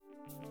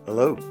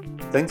Hello.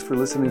 Thanks for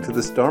listening to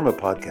this Dharma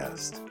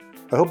podcast.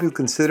 I hope you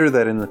consider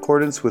that in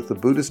accordance with the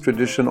Buddhist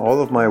tradition,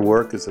 all of my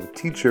work as a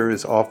teacher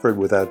is offered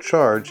without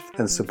charge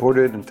and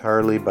supported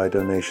entirely by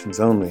donations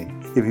only.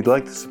 If you'd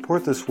like to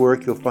support this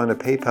work, you'll find a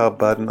PayPal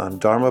button on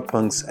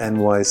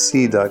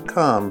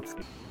dharmapunksnyc.com.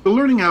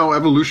 Learning how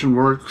evolution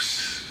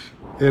works,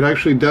 it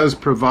actually does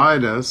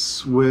provide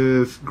us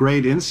with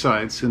great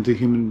insights into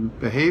human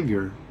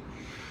behavior.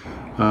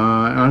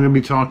 I'm going to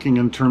be talking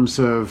in terms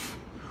of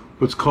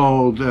what's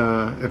called,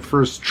 at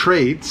first,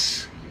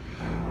 traits.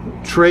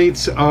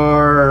 Traits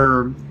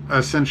are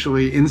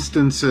essentially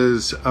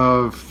instances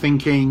of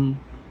thinking,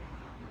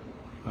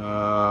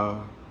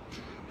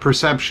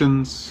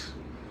 perceptions,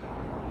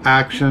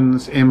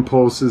 actions,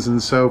 impulses,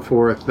 and so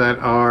forth that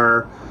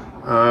are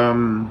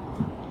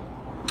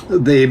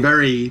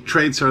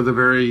traits are the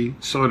very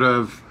sort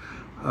of,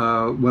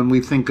 when we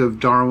think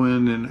of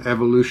Darwin and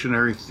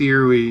evolutionary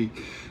theory,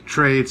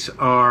 traits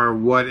are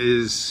what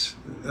is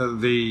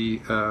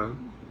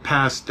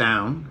passed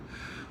down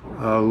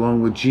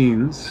along with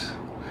genes.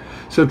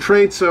 So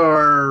traits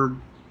are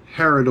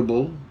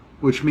heritable,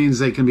 which means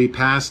they can be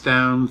passed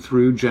down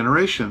through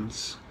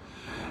generations.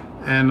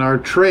 And our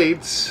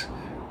traits,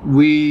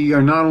 we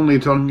are not only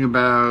talking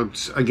about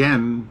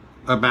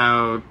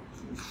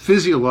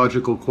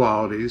physiological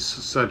qualities,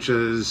 such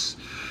as,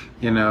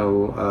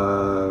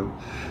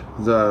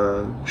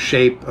 the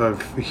shape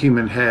of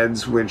human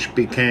heads, which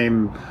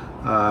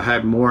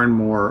had more and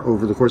more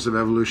over the course of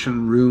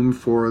evolution room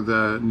for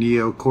the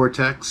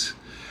neocortex.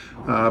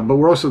 But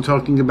we're also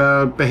talking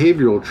about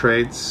behavioral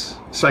traits,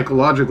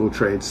 psychological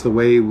traits, the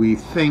way we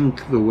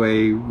think, the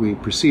way we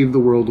perceive the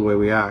world, the way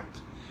we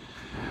act.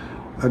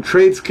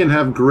 Traits can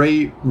have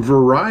great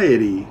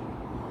variety,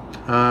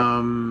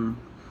 from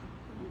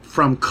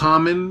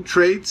common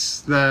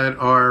traits that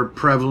are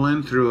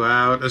prevalent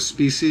throughout a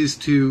species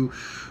to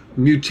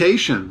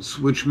mutations,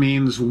 which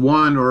means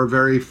one or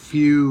very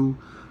few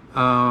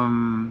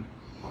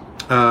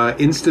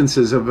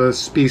instances of a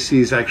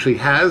species actually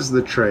has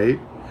the trait,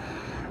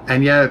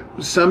 and yet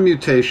some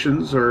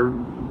mutations, or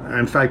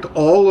in fact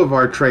all of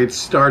our traits,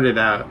 started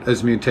out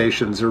as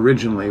mutations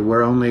originally,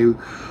 where only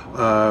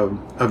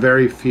a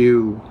very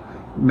few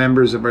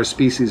members of our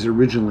species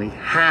originally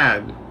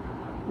had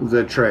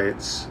the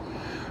traits.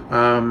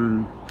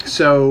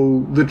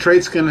 So the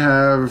traits can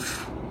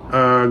have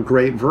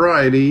great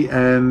variety,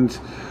 and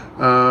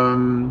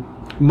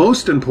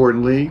most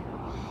importantly,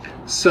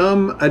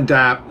 some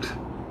adapt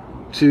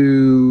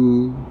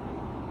to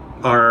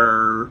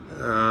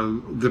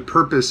the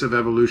purpose of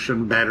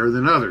evolution better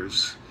than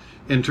others.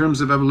 In terms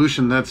of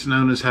evolution, that's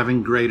known as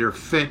having greater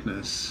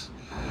fitness.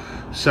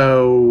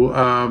 So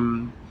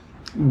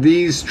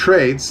these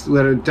traits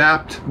that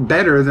adapt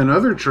better than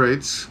other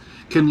traits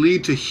can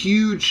lead to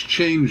huge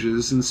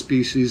changes in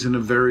species in a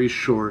very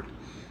short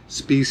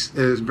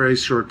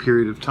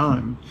period of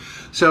time.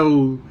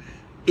 So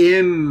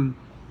in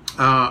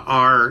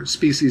our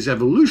species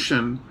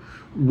evolution,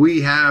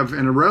 we have,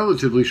 in a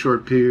relatively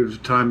short period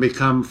of time,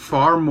 become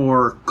far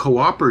more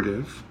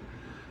cooperative,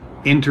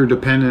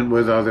 interdependent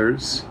with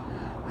others,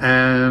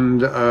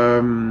 and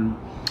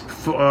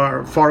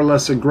far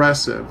less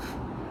aggressive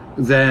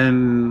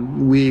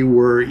than we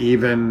were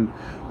even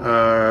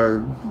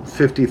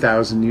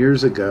 50,000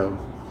 years ago.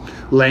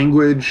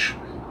 Language,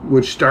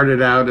 which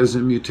started out as a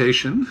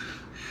mutation,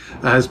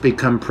 has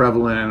become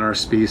prevalent in our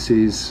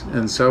species,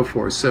 and so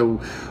forth.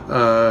 So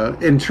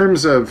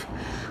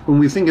when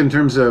we think in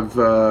terms of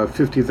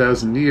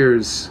 50,000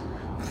 years,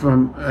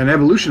 from an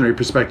evolutionary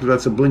perspective,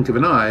 that's a blink of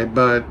an eye,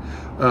 but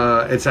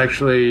it's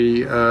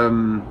actually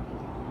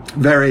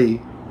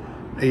very,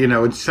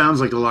 it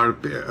sounds like a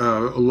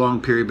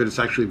long period, but it's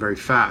actually very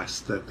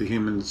fast that the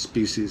human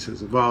species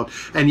has evolved.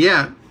 And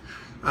yet,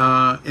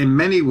 in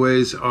many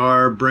ways,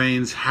 our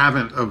brains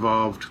haven't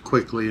evolved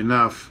quickly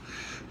enough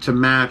to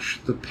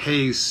match the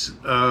pace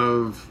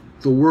of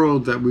the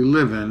world that we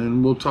live in.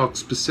 And we'll talk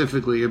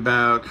specifically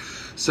about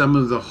some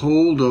of the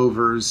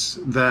holdovers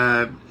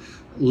that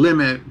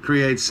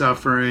create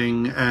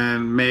suffering,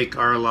 and make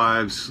our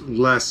lives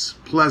less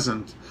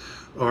pleasant,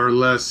 or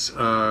less,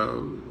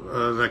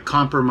 that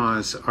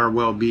compromise our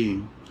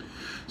well-being.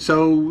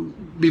 So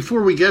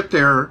before we get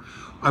there,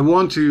 I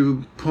want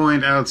to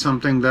point out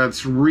something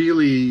that's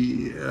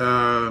really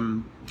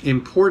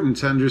important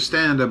to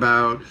understand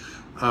about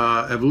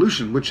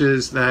evolution, which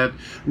is that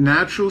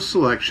natural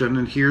selection,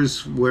 and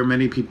here's where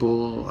many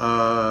people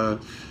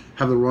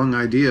have the wrong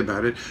idea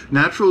about it.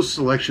 Natural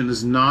selection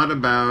is not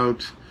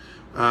about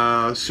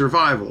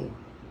survival.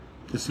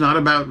 It's not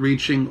about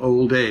reaching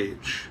old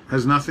age. It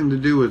has nothing to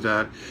do with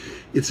that.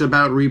 It's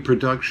about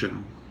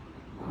reproduction.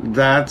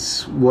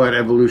 That's what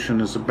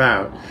evolution is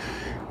about.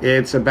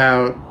 It's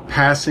about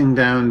passing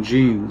down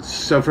genes.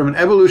 So from an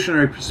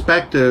evolutionary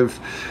perspective,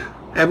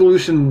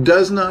 evolution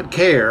does not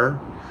care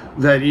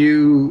that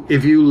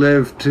if you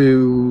live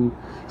to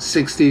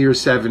 60 or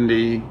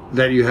 70,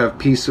 that you have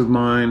peace of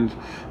mind,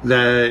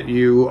 that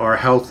you are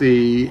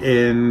healthy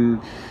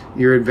in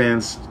your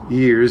advanced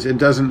years. It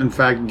doesn't, in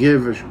fact,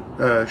 give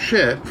a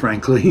shit,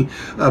 frankly,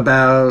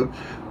 about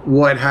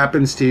what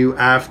happens to you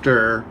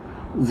after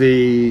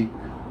the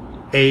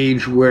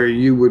age where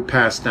you would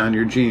pass down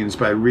your genes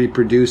by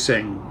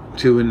reproducing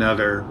to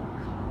another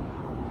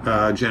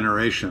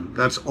generation.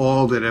 That's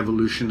all that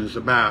evolution is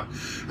about.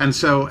 And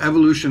so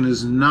evolution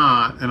is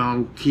not, and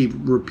I'll keep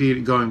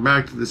repeating, going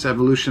back to this,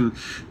 evolution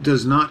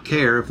does not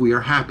care if we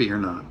are happy or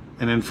not.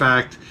 And in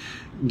fact,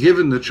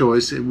 given the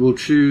choice, it will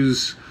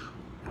choose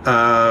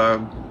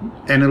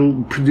and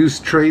it'll produce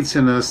traits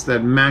in us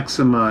that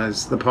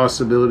maximize the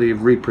possibility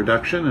of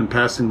reproduction and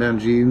passing down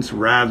genes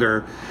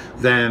rather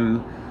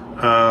than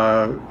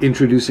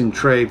introducing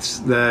traits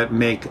that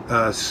make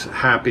us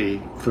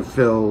happy,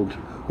 fulfilled,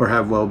 or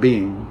have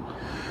well-being.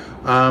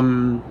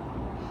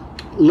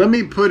 Let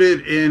me put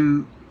it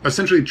in,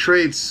 essentially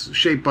traits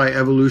shaped by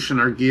evolution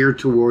are geared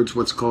towards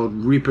what's called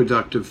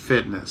reproductive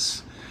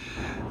fitness.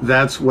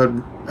 That's what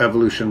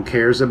evolution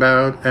cares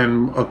about,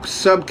 and a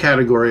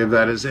subcategory of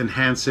that is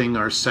enhancing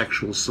our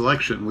sexual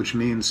selection, which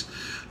means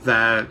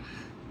that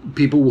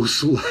people will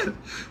select,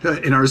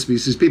 in our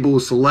species, people will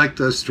select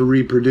us to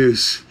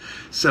reproduce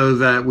so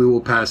that we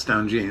will pass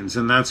down genes,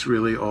 and that's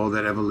really all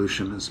that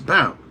evolution is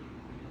about.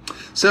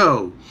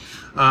 So,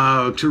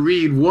 to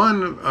read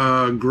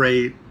one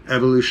great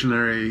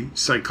evolutionary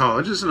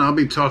psychologist, and I'll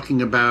be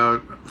talking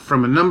about,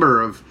 from a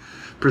number of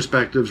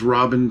perspectives,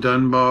 Robin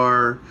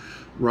Dunbar,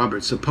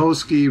 Robert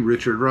Sapolsky,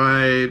 Richard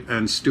Wright,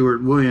 and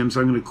Stuart Williams.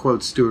 I'm going to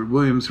quote Stuart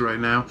Williams right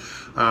now.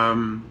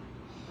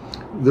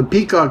 The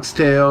peacock's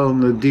tail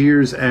and the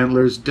deer's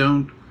antlers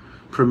don't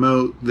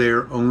promote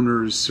their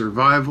owner's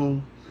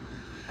survival,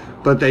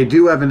 but they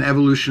do have an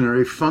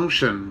evolutionary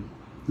function.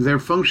 Their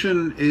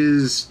function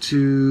is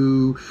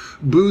to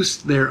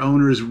boost their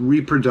owner's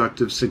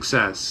reproductive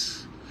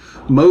success.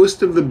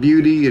 Most of the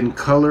beauty and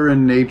color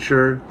in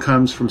nature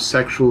comes from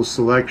sexual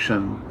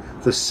selection,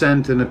 the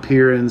scent and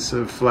appearance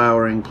of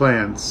flowering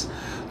plants,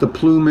 the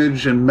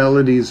plumage and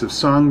melodies of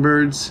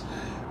songbirds,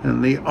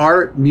 and the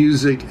art,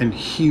 music, and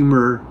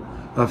humor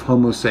of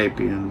Homo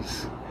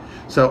sapiens.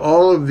 So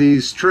all of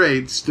these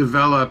traits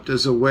developed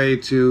as a way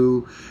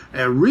to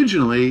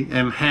originally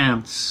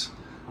enhance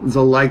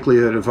the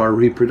likelihood of our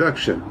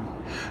reproduction.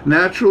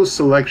 Natural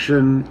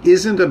selection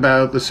isn't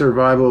about the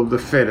survival of the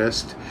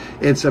fittest,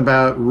 it's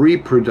about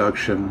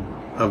reproduction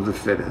of the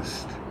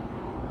fittest.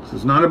 So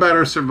it's not about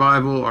our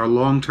survival, our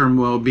long-term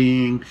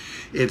well-being.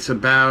 It's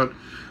about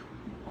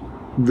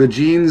the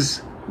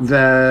genes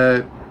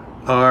that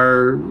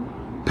are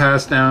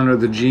passed down are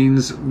the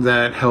genes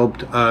that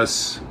helped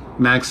us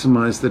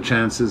maximize the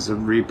chances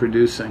of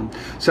reproducing.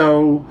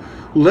 So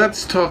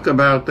let's talk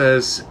about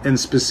this in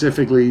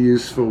specifically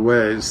useful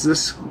ways.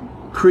 This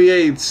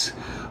creates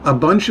a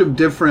bunch of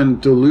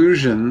different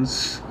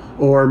delusions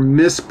or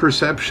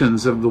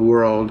misperceptions of the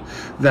world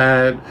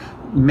that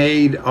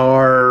made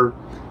our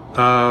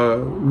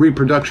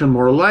reproduction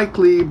more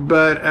likely,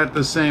 but at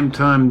the same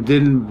time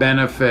didn't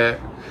benefit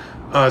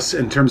us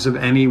in terms of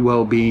any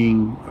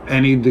well-being,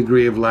 any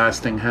degree of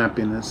lasting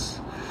happiness.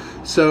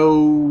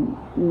 So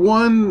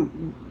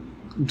one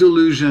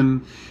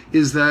delusion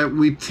is that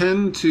we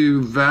tend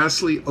to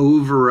vastly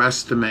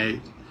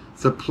overestimate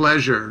the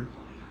pleasure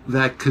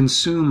that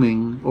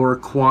consuming or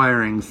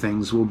acquiring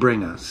things will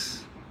bring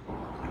us.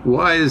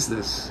 Why is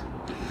this?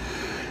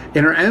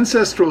 In our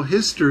ancestral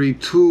history,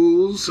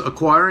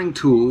 acquiring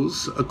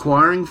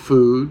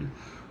food,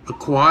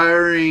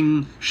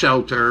 acquiring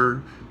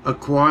shelter,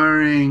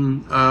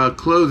 acquiring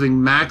clothing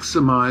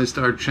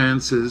maximized our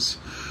chances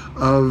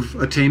of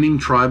attaining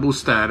tribal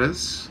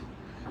status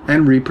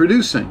and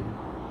reproducing.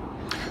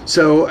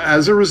 So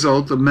as a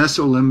result, the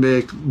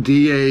mesolimbic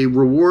DA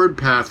reward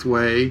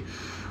pathway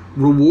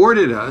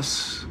rewarded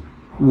us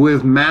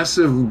with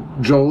massive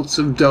jolts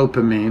of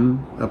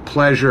dopamine, a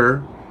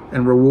pleasure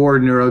and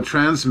reward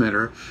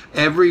neurotransmitter,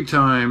 every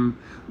time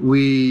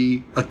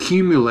we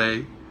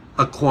accumulate,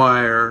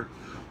 acquire,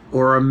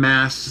 or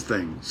amass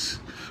things.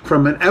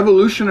 From an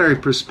evolutionary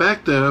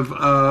perspective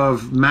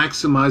of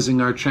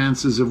maximizing our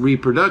chances of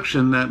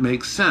reproduction, that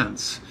makes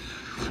sense.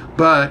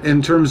 But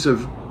in terms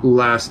of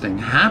lasting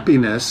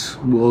happiness,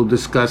 we'll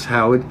discuss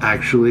how it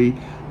actually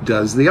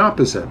does the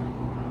opposite.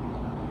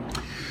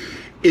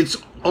 It's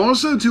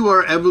also to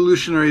our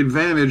evolutionary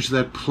advantage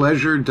that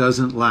pleasure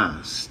doesn't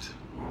last.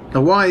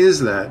 Now, why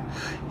is that?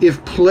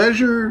 If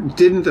pleasure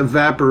didn't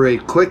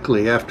evaporate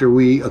quickly after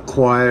we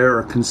acquire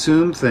or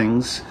consume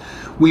things,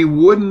 we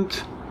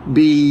wouldn't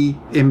be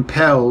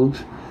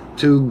impelled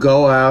to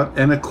go out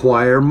and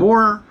acquire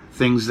more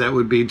things that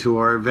would be to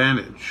our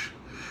advantage.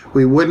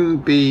 We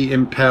wouldn't be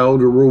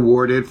impelled or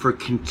rewarded for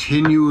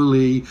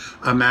continually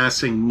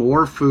amassing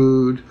more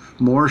food,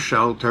 more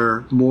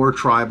shelter, more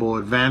tribal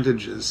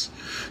advantages.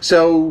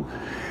 So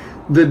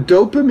the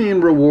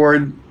dopamine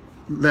reward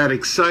that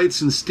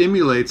excites and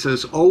stimulates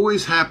us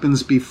always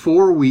happens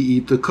before we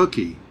eat the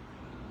cookie.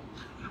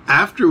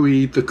 After we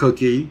eat the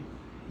cookie,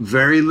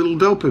 very little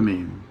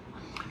dopamine.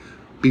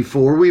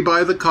 Before we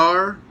buy the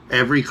car,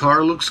 every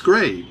car looks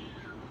great.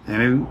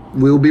 And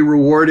we'll be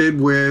rewarded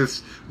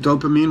with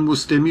dopamine will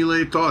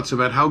stimulate thoughts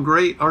about how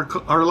great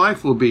our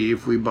life will be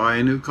if we buy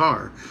a new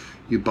car.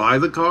 You buy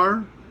the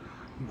car,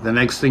 The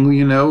next thing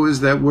you know is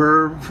that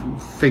we're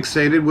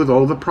fixated with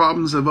all the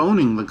problems of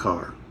owning the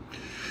car.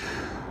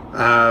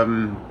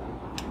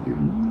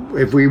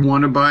 If we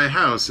want to buy a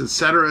house,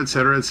 etc.,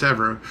 etc.,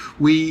 etc.,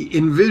 we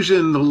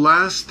envision the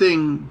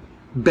lasting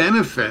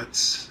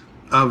benefits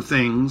of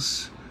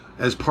things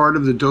as part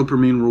of the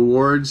dopamine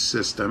reward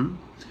system,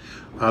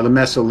 the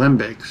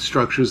mesolimbic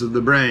structures of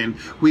the brain.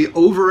 We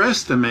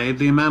overestimate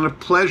the amount of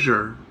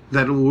pleasure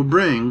that it will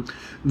bring.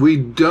 We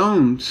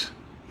don't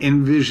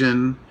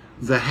envision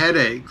the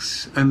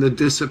headaches and the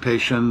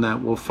dissipation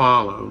that will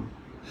follow.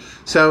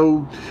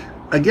 So,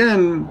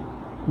 again,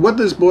 what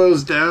this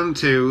boils down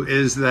to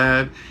is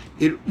that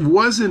it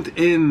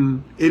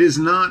is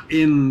not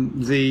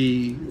in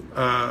the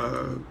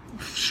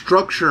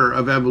structure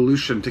of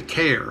evolution to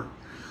care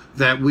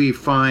that we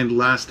find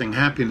lasting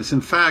happiness.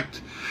 In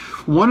fact,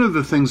 one of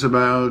the things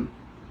about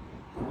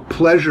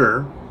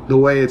pleasure, the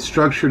way it's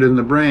structured in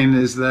the brain,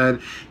 is that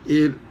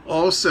it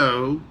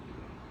also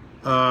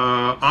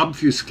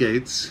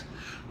obfuscates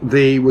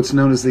what's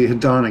known as the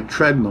hedonic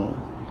treadmill,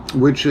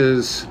 which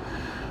is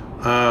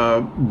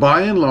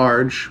by and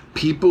large,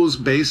 people's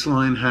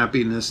baseline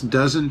happiness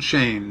doesn't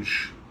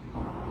change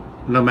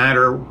no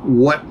matter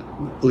what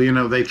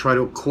they try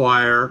to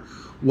acquire,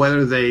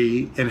 whether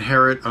they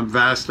inherit a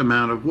vast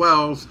amount of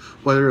wealth,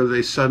 whether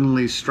they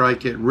suddenly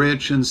strike it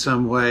rich in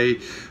some way.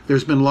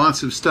 There's been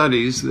lots of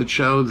studies that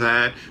show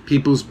that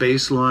people's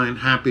baseline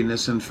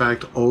happiness, in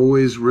fact,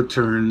 always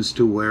returns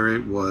to where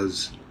it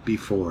was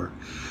before,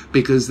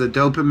 because the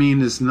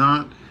dopamine is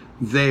not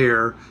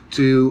there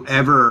to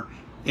ever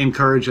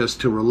encourage us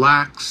to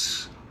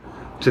relax,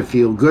 to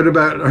feel good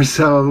about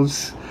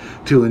ourselves,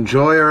 to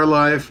enjoy our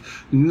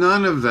life.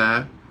 None of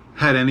that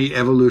had any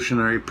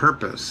evolutionary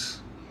purpose.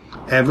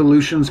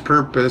 Evolution's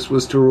purpose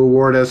was to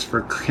reward us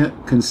for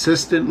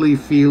consistently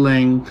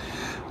feeling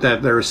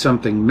that there's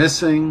something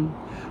missing,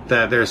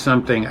 that there's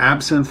something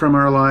absent from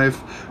our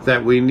life,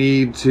 that we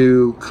need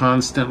to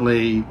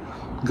constantly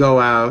go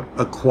out,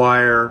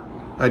 acquire,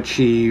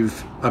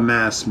 achieve,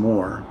 amass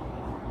more.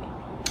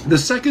 The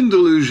second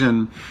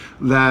delusion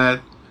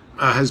that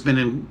has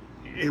been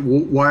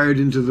wired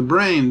into the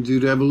brain due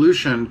to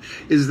evolution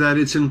is that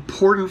it's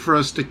important for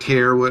us to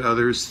care what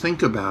others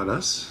think about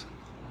us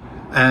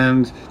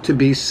and to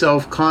be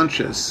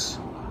self-conscious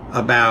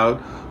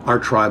about our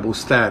tribal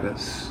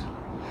status.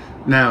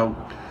 Now,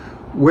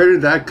 where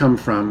did that come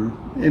from?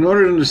 In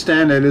order to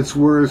understand it, it's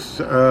worth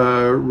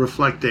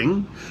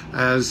reflecting,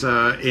 as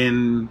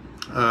in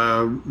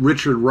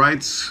Richard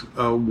Wright's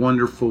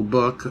wonderful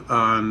book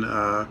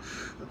on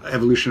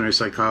evolutionary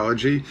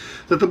psychology,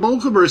 that the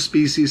bulk of our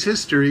species'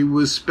 history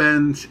was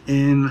spent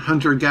in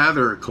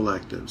hunter-gatherer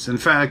collectives. In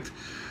fact,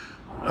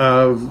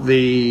 of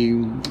the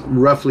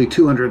roughly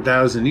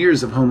 200,000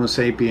 years of Homo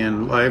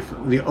sapien life,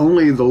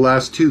 only the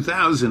last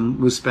 2,000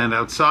 was spent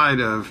outside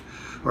of,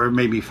 or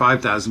maybe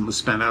 5,000 was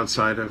spent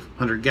outside of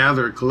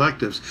hunter-gatherer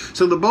collectives.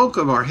 So the bulk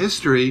of our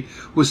history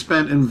was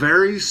spent in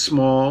very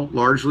small,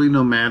 largely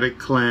nomadic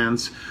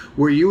clans,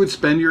 where you would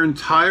spend your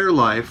entire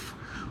life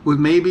with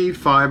maybe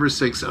 5 or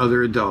 6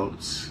 other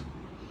adults.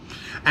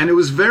 And it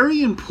was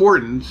very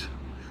important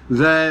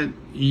that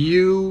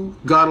you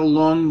got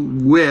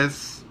along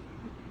with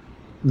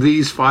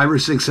these 5 or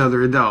 6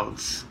 other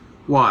adults.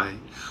 Why?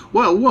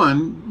 Well,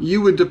 one,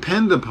 you would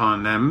depend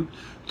upon them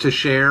to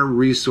share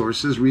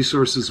resources.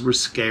 Resources were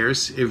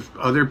scarce. If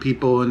other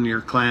people in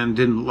your clan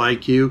didn't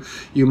like you,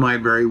 you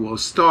might very well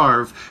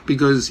starve,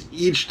 because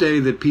each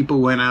day that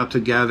people went out to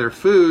gather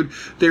food,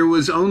 there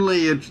was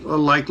only a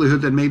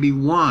likelihood that maybe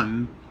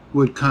one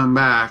would come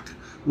back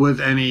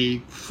with any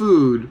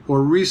food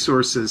or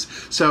resources.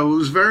 So it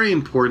was very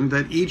important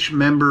that each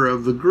member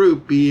of the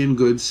group be in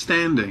good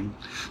standing.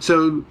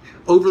 So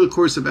over the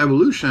course of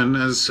evolution,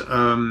 as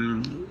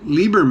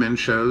Lieberman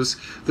shows,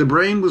 the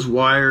brain was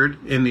wired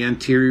in the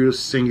anterior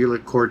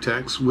cingulate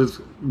cortex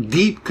with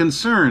deep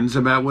concerns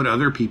about what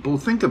other people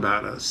think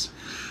about us.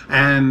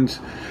 And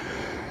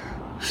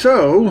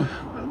so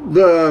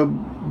the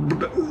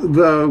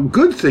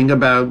good thing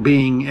about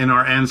being in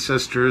our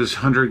ancestors'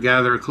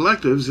 hunter-gatherer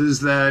collectives is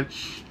that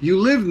you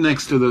lived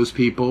next to those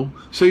people,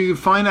 so you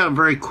find out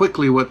very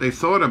quickly what they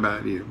thought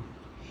about you.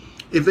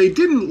 If they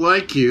didn't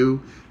like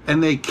you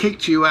and they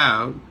kicked you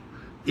out,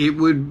 it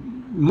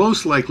would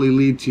most likely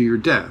lead to your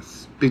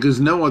death, because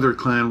no other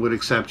clan would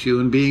accept you,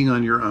 and being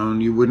on your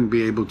own, you wouldn't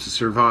be able to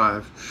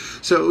survive.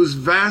 So it was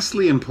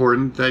vastly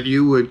important that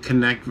you would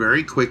connect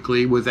very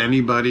quickly with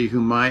anybody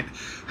who might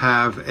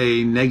have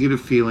a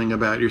negative feeling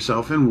about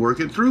yourself and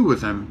work it through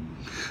with them.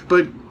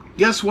 But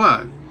guess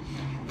what?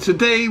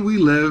 Today we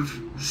live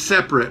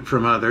separate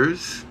from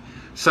others.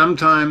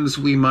 Sometimes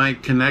we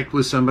might connect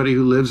with somebody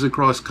who lives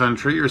across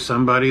country, or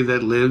somebody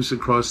that lives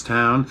across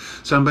town,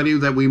 somebody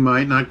that we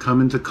might not come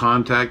into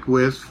contact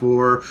with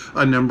for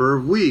a number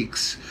of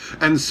weeks.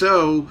 And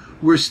so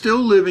we're still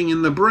living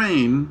in the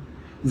brain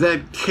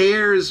that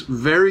cares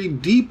very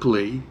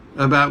deeply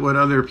about what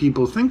other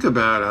people think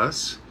about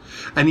us,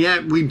 and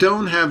yet we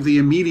don't have the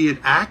immediate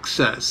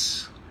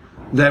access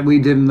that we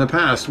did in the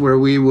past, where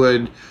we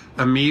would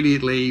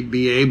immediately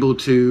be able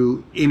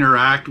to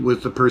interact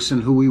with the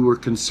person who we were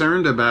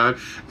concerned about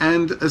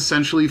and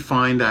essentially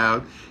find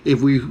out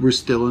if we were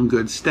still in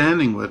good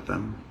standing with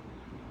them.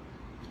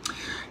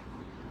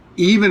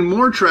 Even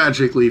more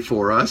tragically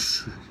for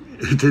us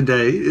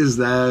today is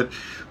that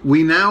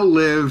we now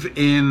live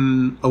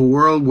in a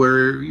world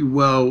where,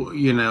 well,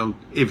 you know,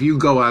 if you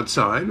go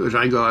outside, which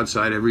I go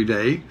outside every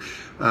day,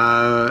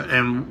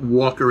 and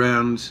walk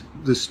around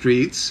the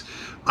streets,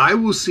 I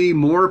will see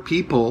more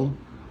people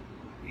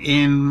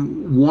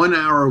in 1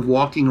 hour of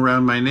walking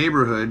around my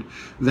neighborhood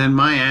than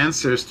my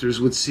ancestors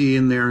would see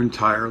in their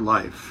entire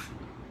life.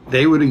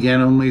 They would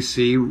again only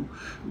see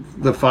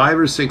the 5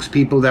 or 6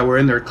 people that were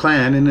in their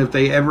clan, and if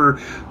they ever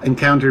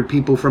encountered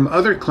people from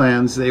other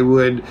clans, they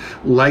would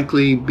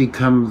likely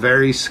become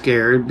very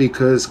scared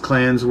because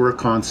clans were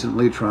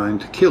constantly trying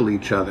to kill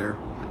each other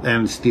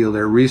and steal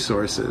their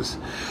resources.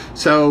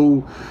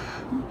 So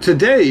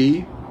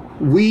today,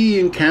 we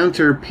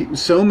encounter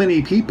so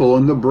many people,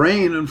 and the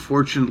brain,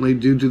 unfortunately,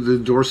 due to the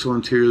dorsal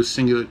anterior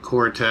cingulate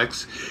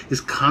cortex, is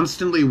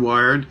constantly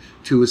wired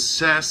to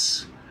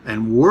assess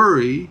and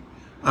worry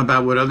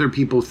about what other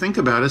people think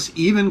about us,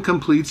 even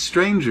complete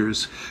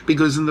strangers.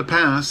 Because in the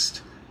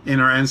past, in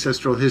our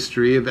ancestral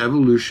history of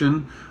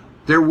evolution,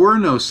 there were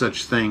no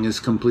such thing as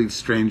complete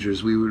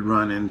strangers we would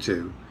run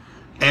into.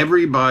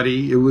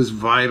 Everybody, it was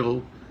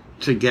vital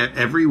to get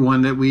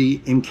everyone that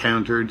we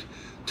encountered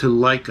to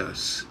like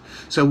us.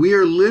 So we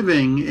are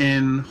living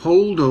in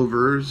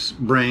holdovers,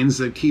 brains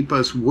that keep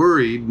us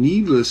worried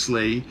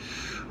needlessly,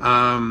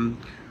 and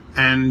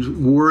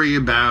worry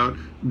about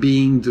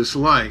being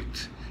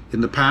disliked. In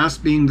the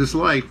past, being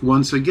disliked,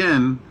 once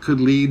again, could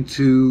lead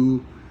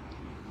to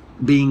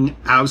being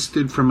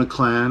ousted from a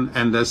clan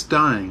and thus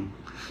dying.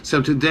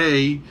 So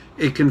today,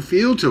 it can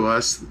feel to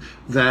us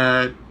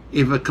that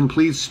if a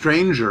complete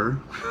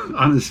stranger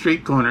on the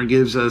street corner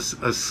gives us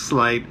a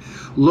slight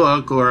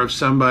look, or if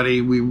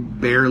somebody we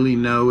barely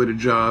know at a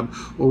job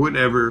or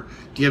whatever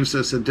gives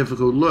us a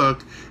difficult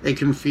look, it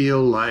can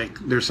feel like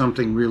there's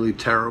something really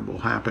terrible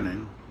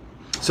happening.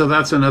 So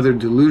that's another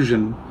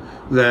delusion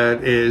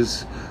that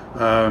is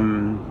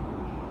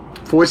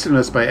foisted on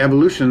us by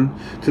evolution.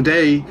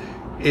 Today,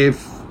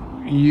 if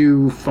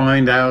you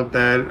find out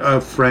that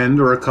a friend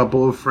or a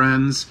couple of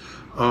friends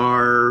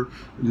are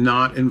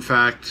not, in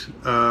fact,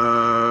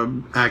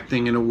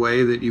 acting in a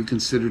way that you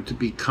consider to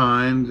be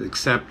kind,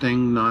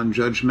 accepting,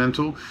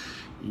 non-judgmental,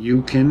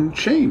 you can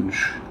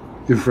change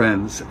your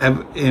friends.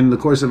 In the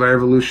course of our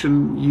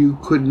evolution, you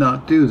could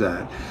not do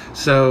that.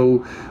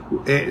 So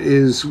it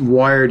is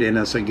wired in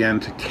us,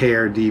 again, to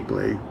care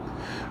deeply.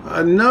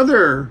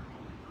 Another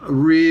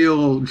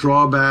real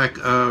drawback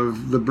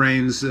of the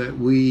brains that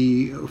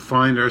we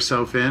find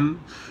ourselves in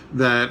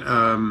that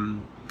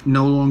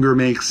no longer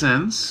makes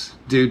sense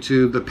due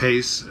to the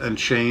pace and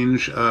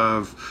change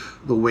of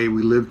the way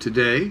we live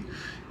today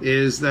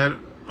is that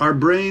our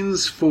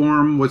brains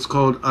form what's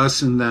called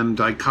us and them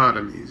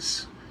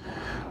dichotomies.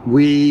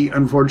 We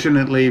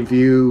unfortunately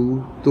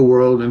view the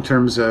world in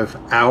terms of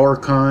our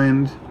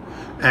kind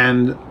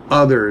and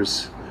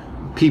others,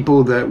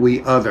 people that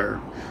we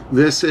other.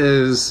 This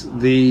is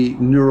the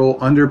neural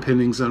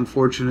underpinnings,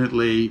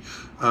 unfortunately,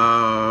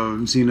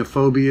 of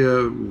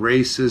xenophobia,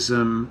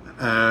 racism,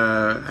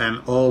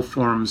 and all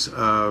forms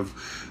of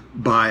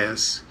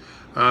bias.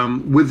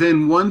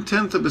 Within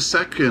 1/10 of a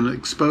second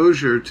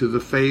exposure to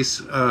the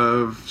face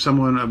of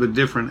someone of a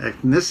different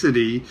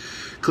ethnicity,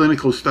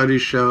 clinical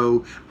studies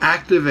show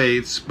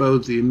activates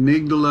both the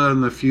amygdala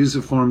and the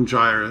fusiform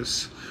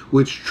gyrus,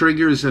 which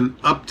triggers an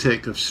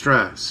uptick of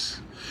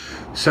stress.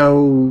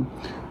 So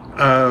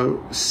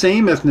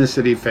same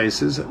ethnicity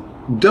faces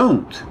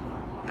don't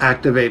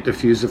activate the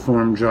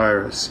fusiform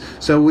gyrus.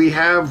 So we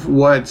have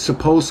what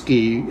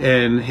Sapolsky,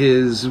 in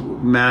his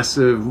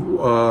massive,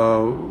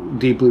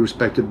 deeply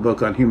respected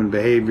book on human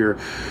behavior,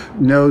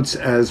 notes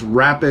as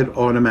rapid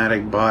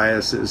automatic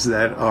biases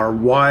that are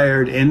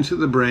wired into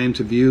the brain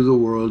to view the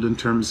world in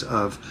terms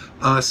of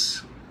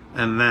us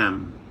and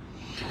them.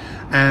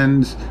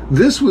 And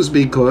this was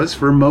because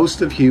for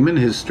most of human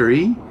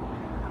history,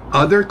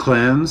 other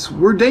clans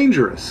were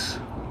dangerous.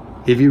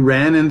 If you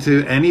ran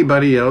into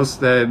anybody else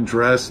that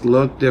dressed,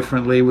 looked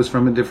differently, was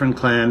from a different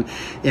clan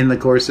in the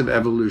course of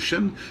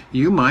evolution,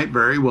 you might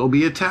very well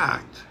be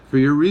attacked for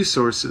your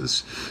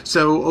resources.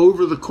 So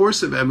over the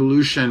course of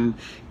evolution,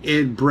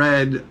 it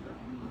bred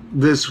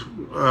this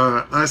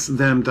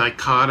us-them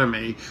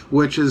dichotomy,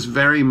 which is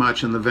very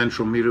much in the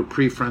ventral medial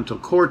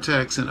prefrontal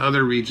cortex and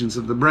other regions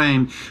of the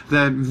brain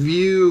that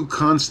view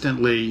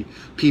constantly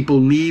people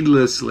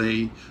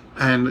needlessly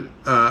and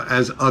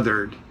as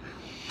othered.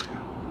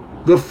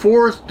 The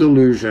fourth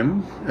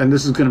delusion, and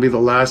this is going to be the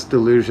last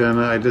delusion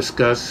I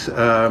discuss,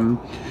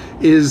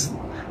 is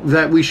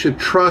that we should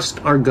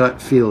trust our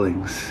gut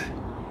feelings.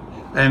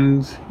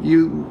 And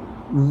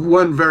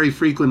one very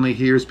frequently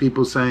hears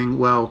people saying,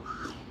 well,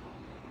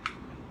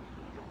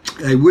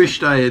 I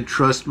wished I had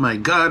trusted my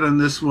gut on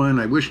this one.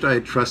 I wished I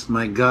had trusted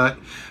my gut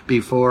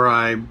before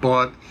I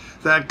bought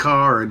that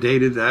car or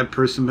dated that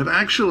person. But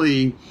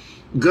actually,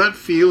 gut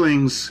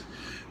feelings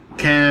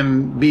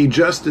can be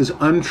just as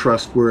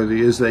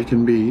untrustworthy as they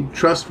can be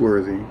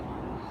trustworthy.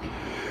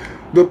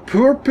 The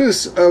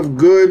purpose of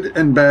good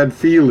and bad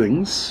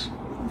feelings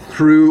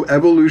through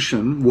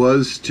evolution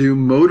was to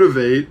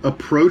motivate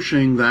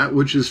approaching that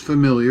which is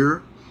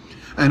familiar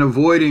and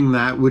avoiding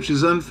that which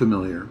is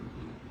unfamiliar.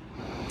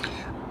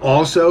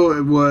 Also,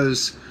 it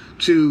was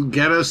to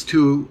get us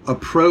to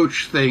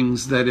approach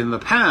things that in the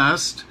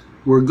past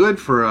were good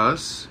for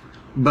us,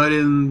 but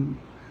and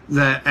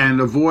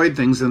avoid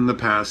things in the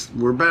past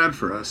were bad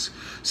for us.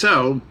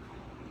 So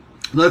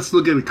let's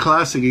look at a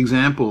classic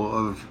example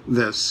of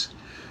this.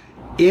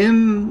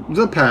 In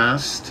the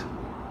past,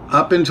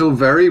 up until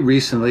very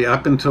recently,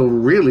 up until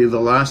really the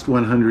last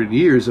 100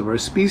 years of our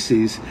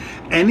species,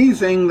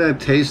 anything that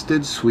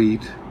tasted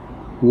sweet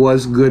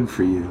was good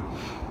for you.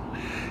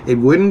 It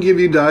wouldn't give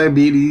you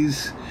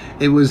diabetes.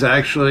 It was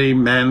actually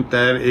meant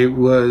that it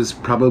was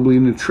probably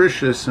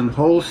nutritious and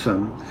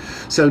wholesome.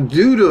 So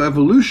due to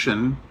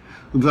evolution,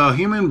 the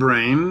human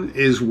brain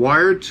is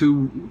wired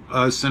to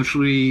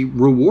essentially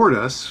reward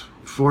us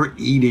for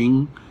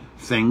eating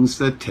things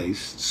that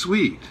taste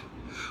sweet.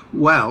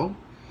 Well,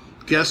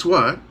 guess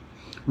what?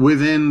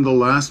 Within the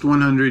last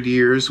 100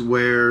 years,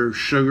 where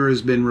sugar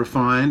has been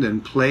refined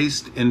and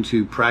placed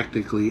into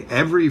practically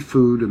every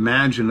food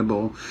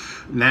imaginable,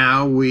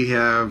 now we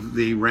have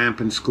the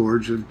rampant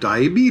scourge of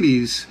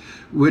diabetes,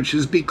 which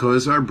is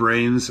because our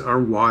brains are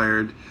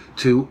wired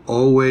to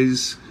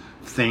always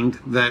think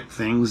that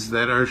things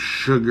that are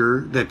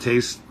sugar, that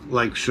taste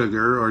like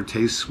sugar or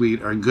taste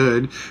sweet, are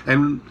good,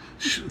 and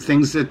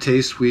things that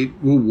taste sweet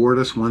will reward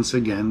us once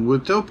again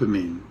with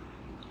dopamine.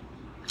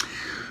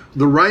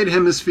 The right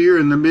hemisphere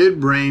and the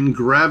midbrain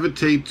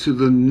gravitate to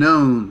the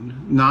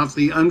known, not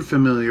the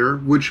unfamiliar,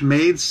 which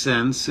made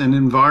sense in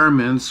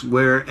environments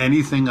where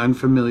anything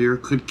unfamiliar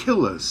could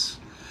kill us.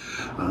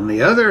 On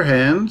the other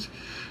hand,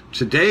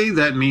 today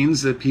that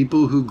means that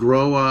people who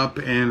grow up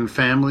in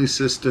family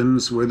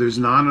systems where there's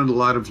not a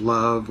lot of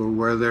love or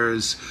where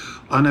there's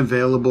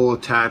unavailable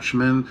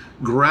attachment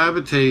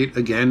gravitate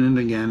again and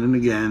again and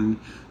again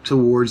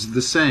towards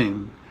the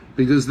same,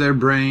 because their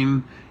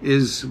brain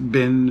has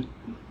been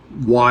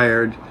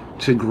wired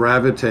to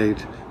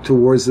gravitate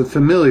towards the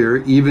familiar,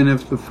 even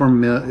if the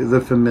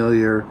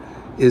familiar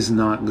is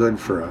not good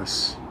for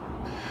us.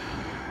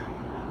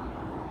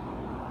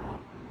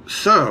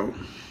 So,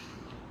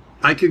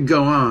 I could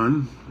go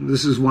on.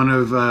 This is one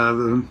of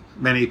the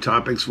many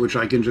topics which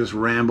I can just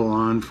ramble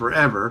on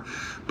forever.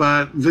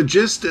 But the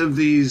gist of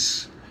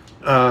this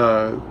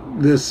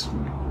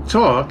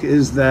talk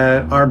is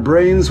that our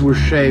brains were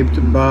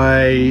shaped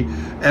by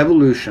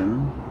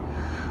evolution,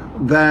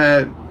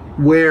 that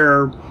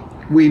where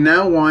we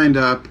now wind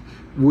up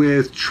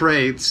with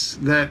traits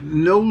that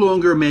no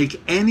longer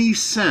make any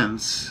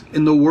sense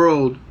in the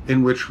world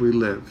in which we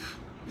live.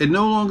 It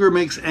no longer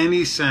makes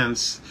any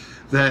sense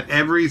that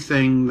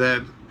everything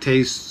that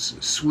tastes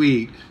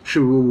sweet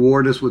should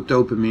reward us with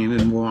dopamine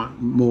and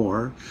want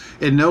more.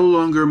 It no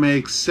longer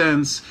makes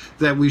sense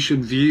that we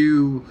should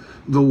view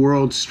the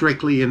world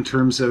strictly in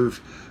terms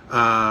of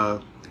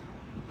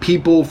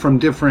people from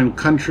different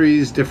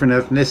countries, different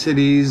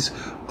ethnicities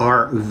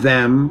are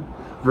them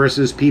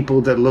versus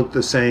people that look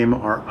the same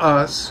are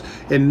us.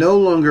 It no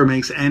longer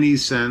makes any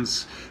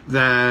sense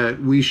that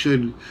we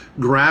should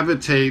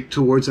gravitate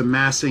towards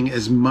amassing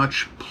as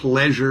much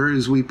pleasure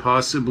as we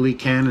possibly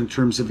can in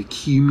terms of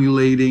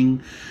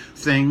accumulating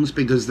things,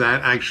 because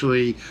that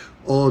actually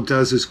all it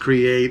does is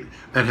create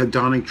a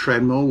hedonic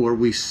treadmill where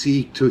we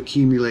seek to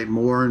accumulate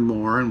more and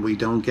more and we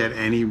don't get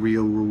any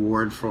real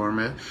reward from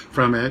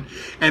it.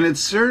 And it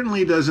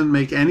certainly doesn't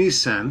make any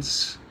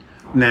sense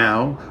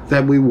now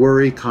that we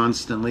worry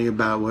constantly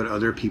about what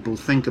other people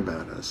think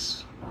about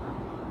us.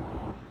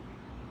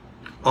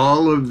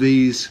 All of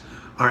these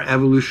are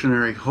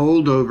evolutionary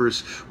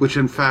holdovers, which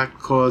in fact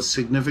cause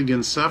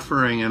significant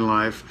suffering in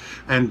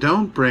life and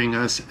don't bring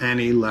us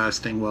any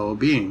lasting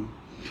well-being.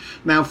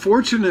 Now,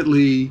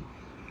 fortunately,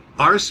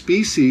 our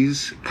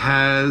species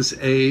has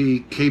a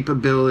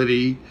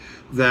capability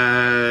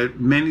that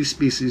many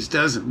species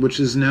doesn't, which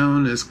is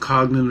known as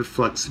cognitive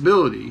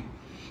flexibility.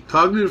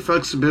 Cognitive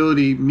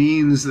flexibility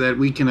means that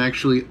we can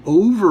actually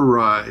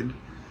override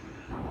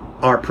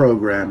our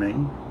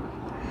programming.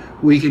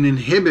 We can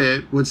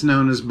inhibit what's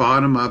known as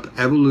bottom-up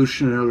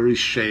evolutionarily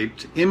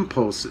shaped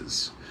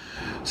impulses.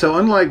 So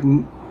unlike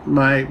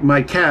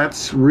my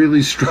cats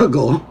really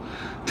struggle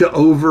to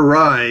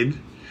override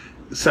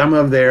some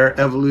of their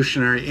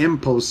evolutionary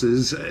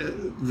impulses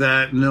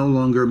that no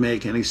longer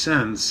make any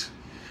sense.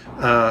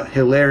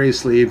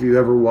 Hilariously, if you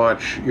ever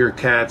watch your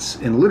cats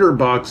in litter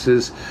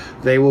boxes,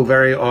 they will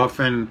very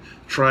often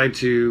try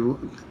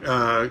to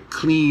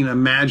clean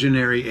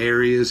imaginary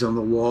areas on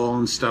the wall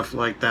and stuff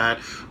like that,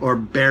 or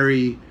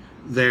bury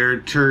their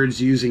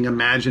turds using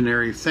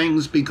imaginary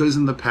things, because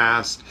in the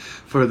past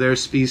for their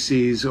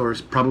species, or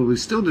probably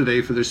still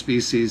today for their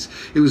species,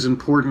 it was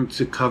important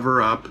to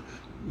cover up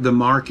the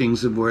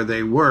markings of where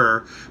they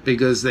were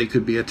because they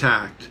could be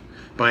attacked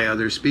by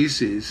other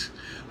species.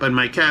 But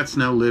my cats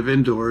now live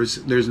indoors.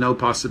 There's no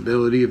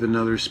possibility of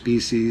another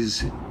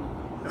species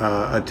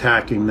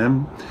attacking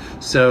them.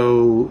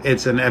 So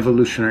it's an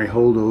evolutionary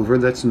holdover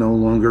that's no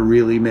longer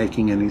really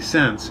making any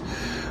sense.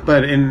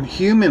 But in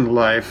human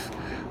life,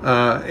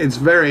 it's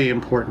very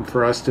important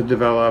for us to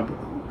develop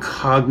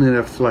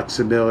cognitive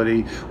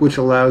flexibility, which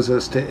allows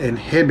us to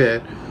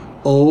inhibit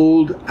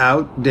old,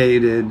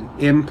 outdated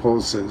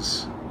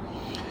impulses.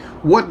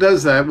 What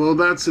does that? Well,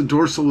 that's the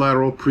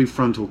dorsolateral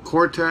prefrontal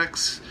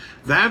cortex.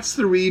 That's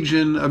the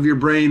region of your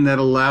brain that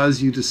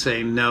allows you to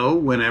say no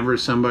whenever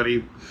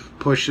somebody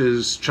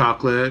pushes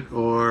chocolate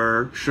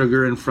or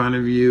sugar in front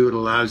of you. It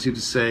allows you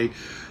to say,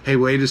 hey,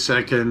 wait a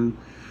second.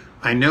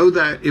 I know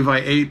that if I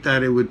ate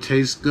that, it would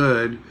taste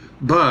good,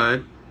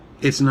 but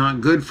it's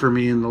not good for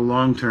me in the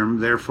long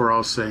term. Therefore,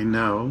 I'll say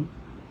no.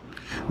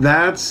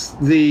 That's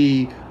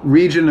the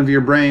region of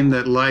your brain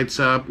that lights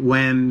up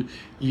when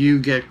you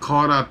get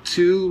caught up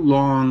too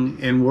long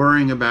in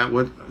worrying about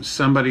what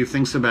somebody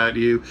thinks about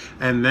you,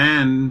 and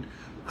then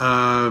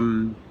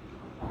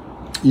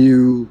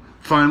you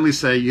finally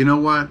say, you know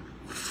what,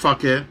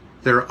 fuck it.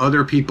 There are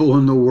other people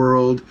in the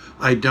world.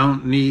 I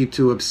don't need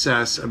to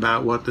obsess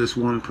about what this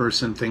one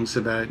person thinks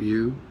about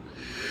you.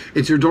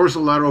 It's your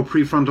dorsolateral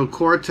prefrontal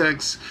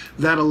cortex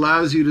that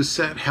allows you to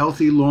set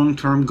healthy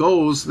long-term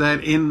goals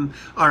that in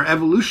our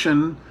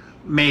evolution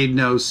made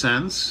no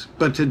sense,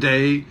 but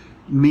today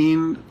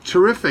mean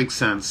terrific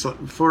sense.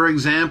 For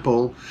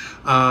example,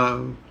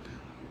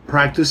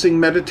 practicing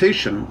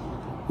meditation,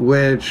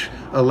 which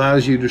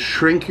allows you to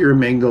shrink your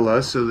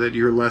amygdala so that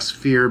you're less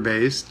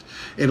fear-based.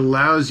 It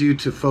allows you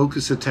to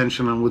focus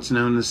attention on what's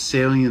known as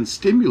salient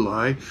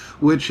stimuli,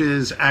 which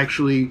is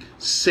actually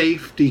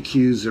safety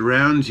cues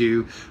around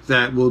you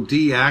that will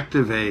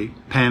deactivate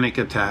panic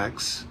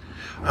attacks.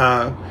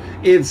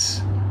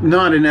 It's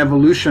not an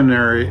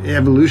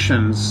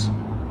evolution's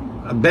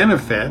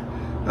benefit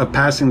of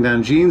passing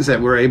down genes that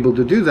we're able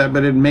to do that,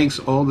 but it makes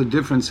all the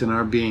difference in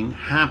our being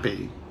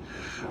happy.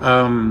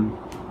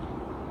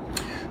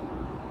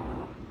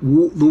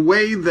 The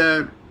way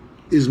that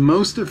is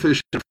most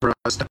efficient for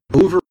us to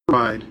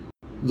override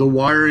the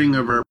wiring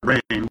of our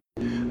brain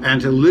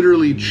and to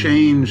literally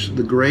change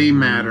the gray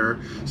matter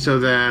so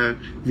that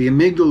the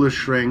amygdala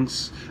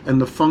shrinks and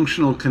the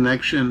functional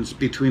connections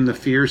between the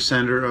fear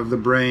center of the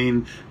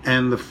brain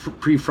and the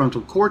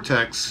prefrontal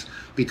cortex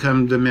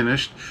become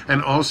diminished,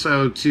 and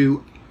also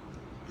to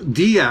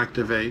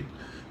deactivate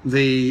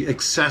the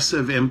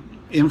excessive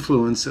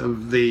influence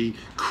of the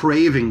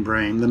craving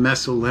brain, the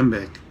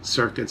mesolimbic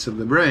circuits of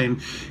the brain,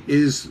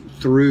 is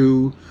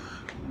through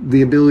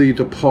the ability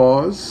to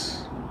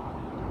pause,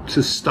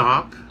 to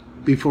stop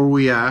before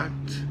we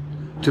act,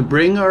 to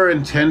bring our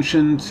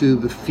attention to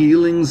the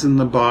feelings in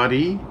the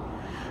body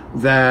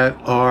that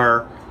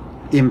are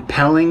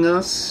impelling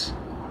us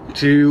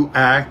to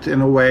act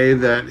in a way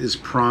that is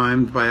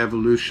primed by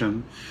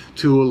evolution,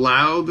 to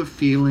allow the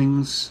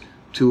feelings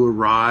to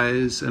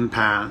arise and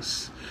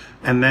pass,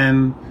 and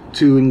then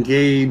to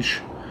engage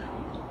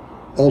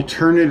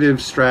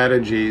alternative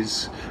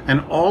strategies.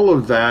 And all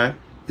of that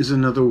is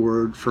another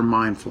word for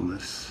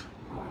mindfulness.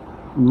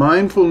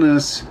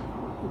 Mindfulness,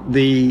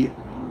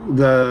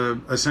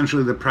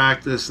 essentially the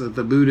practice that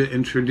the Buddha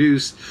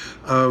introduced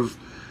of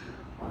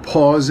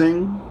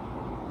pausing,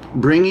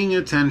 bringing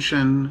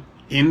attention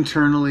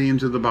internally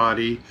into the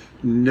body,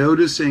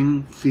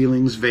 noticing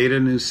feelings,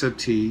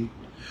 Vedanusati,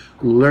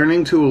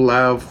 learning to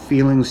allow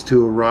feelings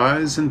to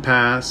arise and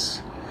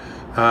pass,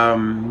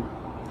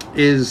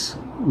 is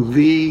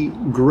the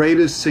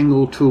greatest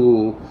single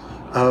tool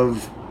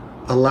of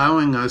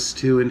allowing us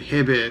to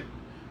inhibit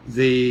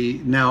the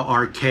now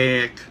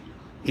archaic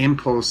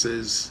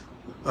impulses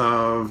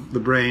of the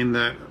brain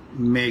that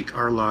make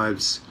our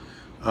lives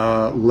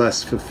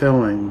less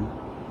fulfilling.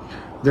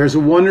 There's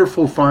a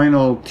wonderful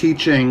final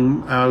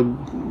teaching I'll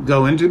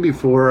go into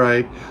before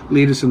I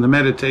lead us in the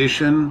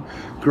meditation.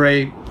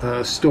 Great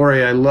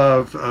story I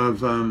love of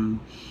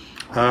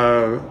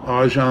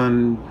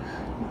Ajahn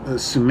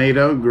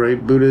Sumedho,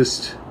 great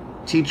Buddhist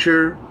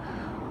teacher,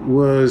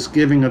 was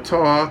giving a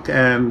talk,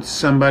 and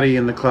somebody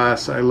in the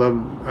class, I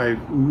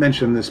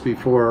mentioned this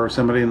before,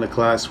 somebody in the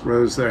class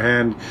rose their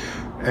hand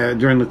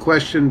during the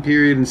question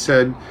period and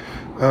said,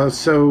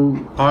 so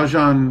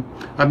Ajahn,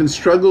 I've been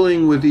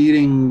struggling with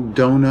eating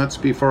donuts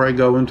before I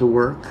go into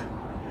work.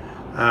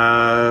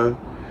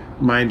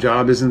 My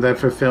job isn't that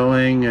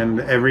fulfilling, and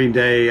every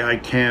day I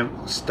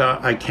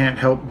can't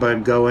help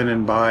but go in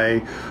and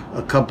buy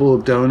a couple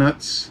of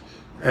donuts,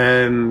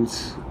 and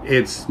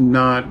it's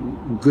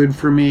not good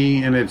for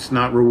me, and it's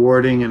not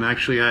rewarding, and I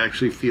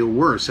actually feel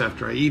worse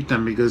after I eat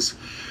them, because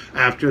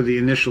after the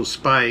initial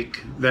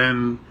spike,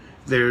 then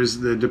there's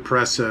the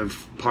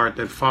depressive part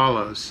that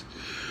follows.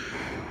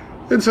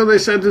 And so they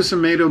said to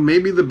Sumedho,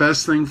 maybe the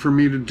best thing for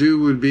me to do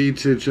would be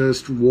to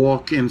just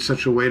walk in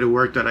such a way to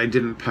work that I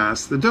didn't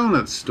pass the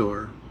donut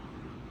store.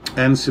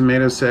 And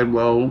Sumedho said,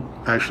 well,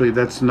 actually,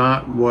 that's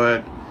not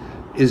what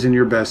is in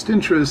your best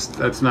interest.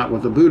 That's not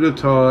what the Buddha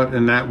taught,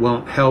 and that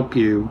won't help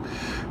you.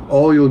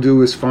 All you'll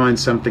do is find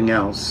something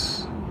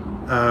else.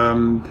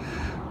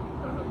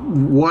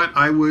 What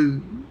I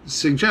would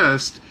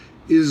suggest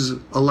is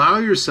allow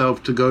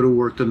yourself to go to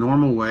work the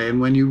normal way. And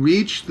when you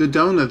reach the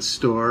donut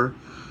store,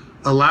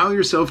 allow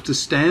yourself to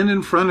stand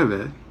in front of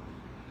it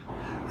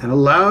and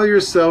allow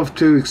yourself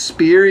to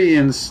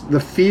experience the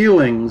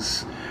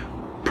feelings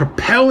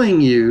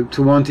propelling you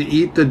to want to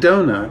eat the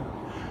donut,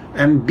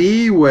 and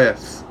be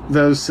with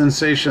those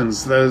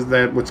sensations,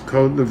 that what's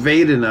called the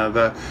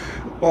Vedana,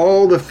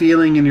 all the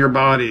feeling in your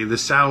body, the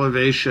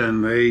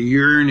salivation, the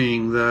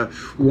yearning, the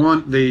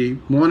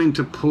wanting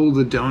to pull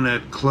the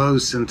donut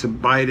close and to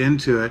bite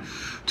into it,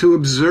 to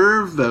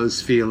observe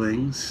those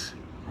feelings,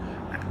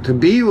 to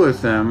be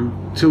with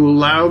them, to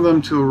allow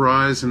them to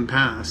arise and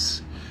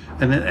pass.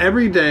 And then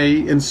every day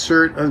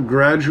insert a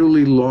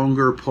gradually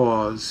longer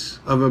pause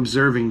of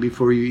observing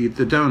before you eat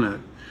the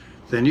donut.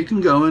 Then you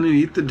can go in and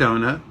eat the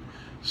donut.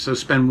 So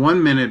spend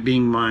 1 minute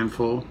being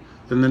mindful,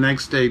 then the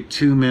next day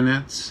 2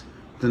 minutes,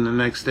 then the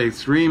next day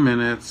 3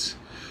 minutes.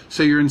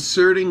 So you're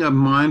inserting a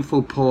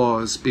mindful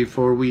pause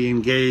before we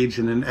engage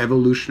in an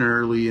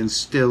evolutionarily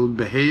instilled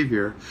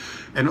behavior.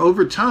 And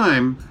over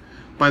time,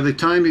 by the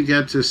time you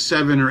get to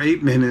 7 or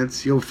 8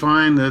 minutes, you'll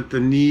find that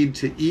the need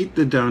to eat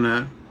the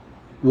donut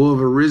will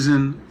have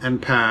arisen and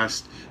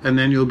passed, and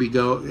then you'll be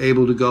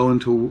able to go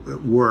into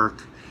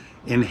work,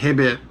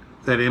 inhibit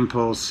that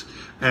impulse,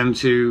 and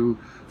to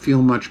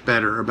feel much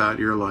better about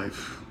your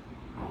life.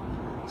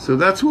 So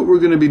that's what we're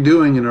going to be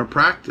doing in our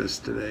practice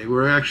today.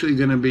 We're actually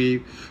going to be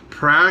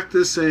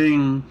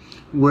practicing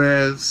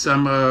with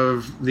some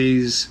of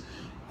these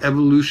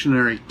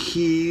evolutionary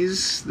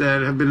keys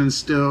that have been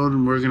instilled,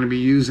 and we're going to be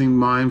using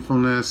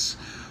mindfulness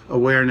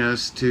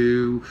awareness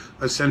to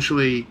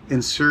essentially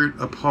insert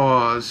a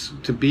pause,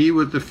 to be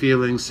with the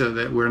feelings so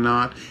that we're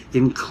not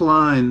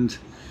inclined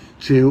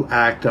to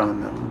act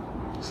on them.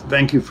 So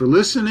thank you for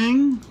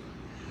listening,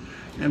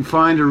 and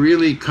find a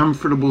really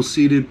comfortable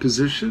seated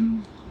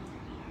position.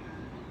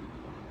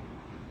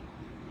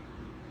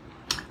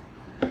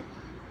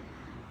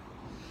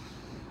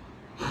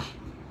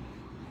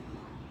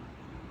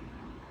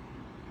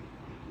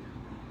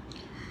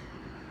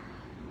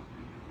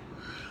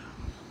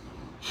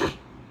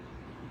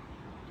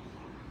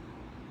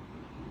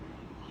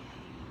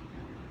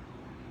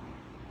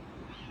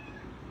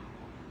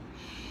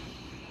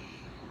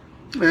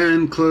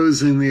 And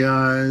closing the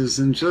eyes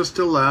and just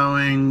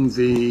allowing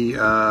the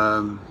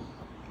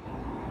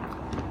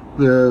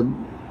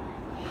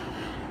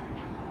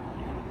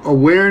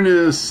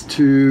awareness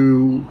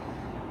to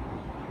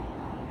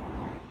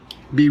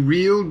be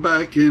reeled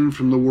back in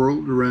from the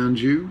world around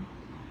you.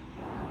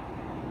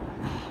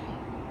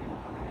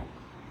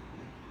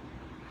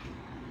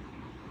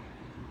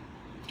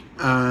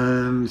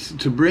 And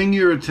to bring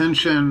your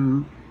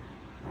attention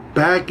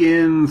back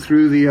in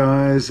through the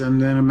eyes,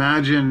 and then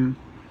imagine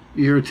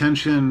your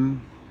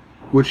attention,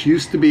 which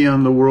used to be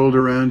on the world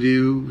around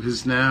you,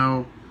 has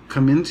now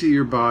come into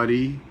your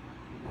body,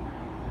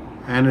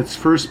 and it's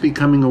first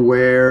becoming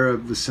aware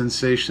of the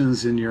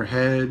sensations in your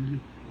head.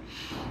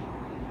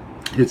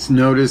 It's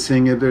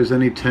noticing if there's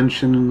any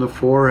tension in the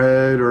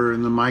forehead or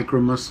in the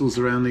micro muscles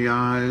around the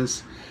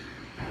eyes.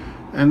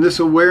 And this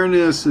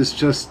awareness is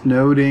just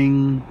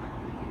noting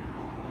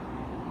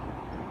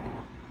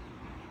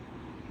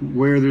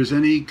where there's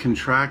any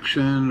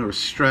contraction or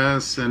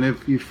stress, and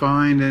if you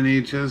find any,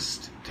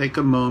 just take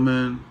a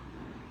moment.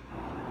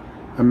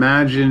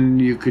 Imagine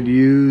you could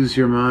use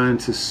your mind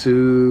to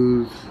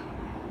soothe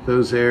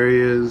those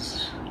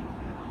areas,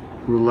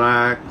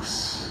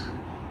 relax.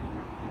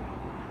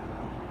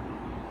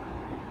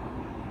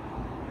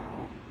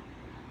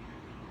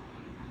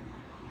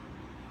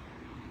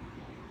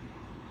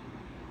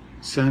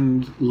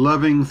 Send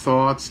loving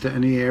thoughts to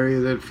any area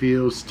that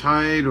feels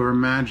tight, or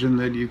imagine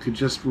that you could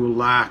just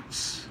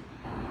relax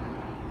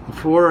the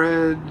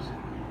forehead,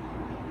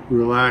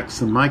 relax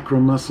the micro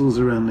muscles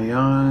around the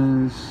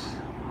eyes.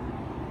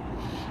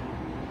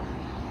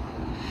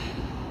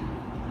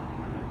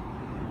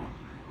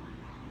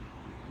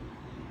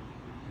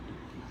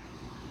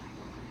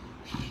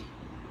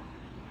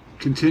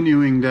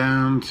 Continuing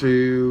down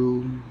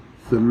to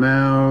the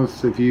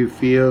mouth, if you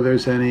feel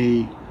there's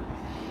any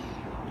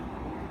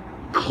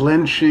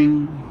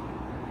clenching,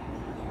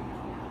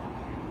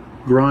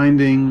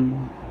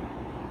 grinding,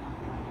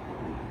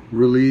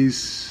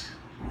 release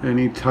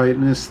any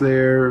tightness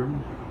there.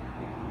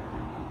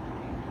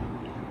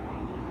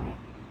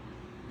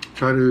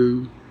 Try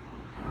to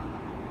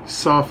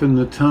soften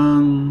the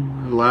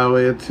tongue, allow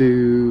it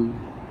to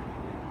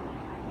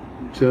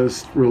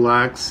just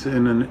relax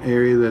in an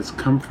area that's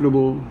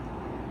comfortable.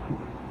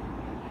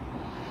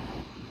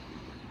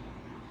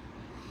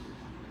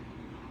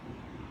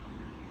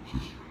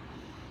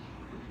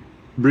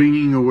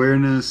 Bringing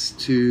awareness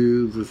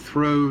to the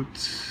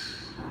throat,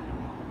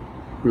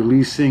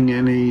 releasing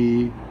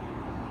any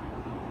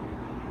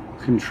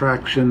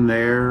contraction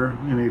there,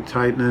 any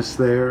tightness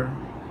there.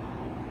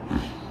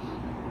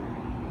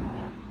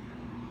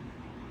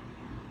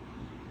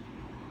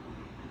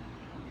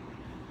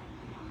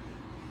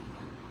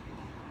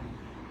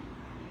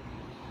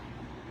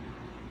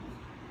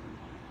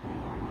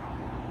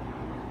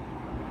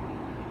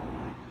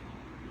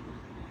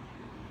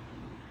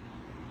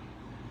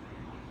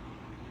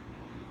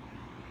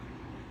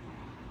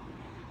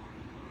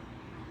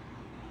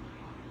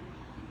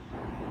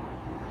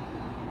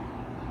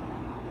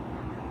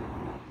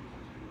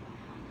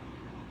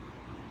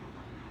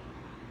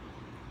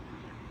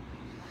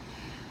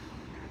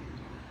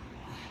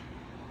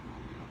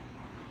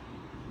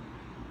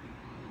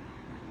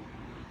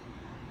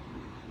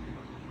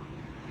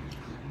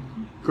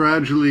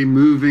 gradually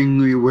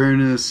moving the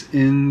awareness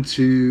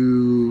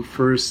into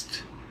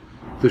first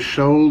the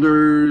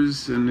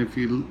shoulders, and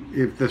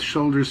if the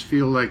shoulders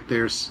feel like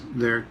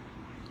they're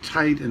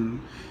tight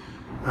and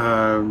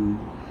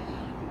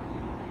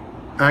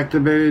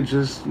activated,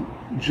 just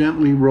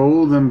gently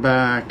roll them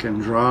back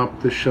and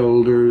drop the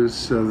shoulders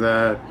so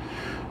that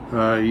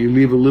you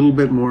leave a little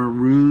bit more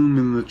room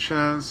in the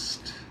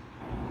chest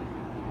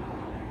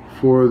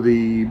for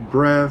the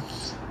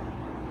breath.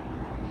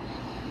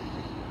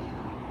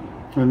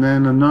 And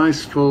then a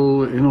nice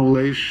full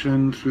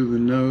inhalation through the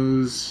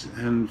nose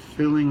and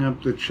filling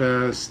up the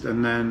chest,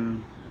 and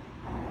then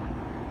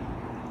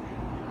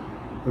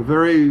a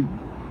very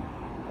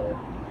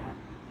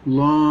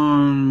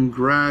long,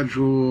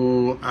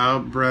 gradual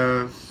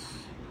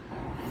out-breath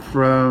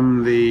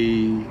from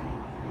the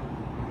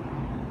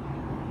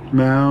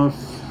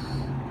mouth.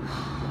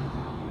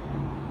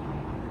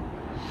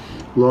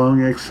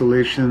 Long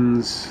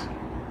exhalations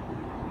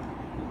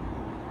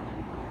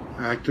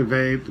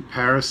activate the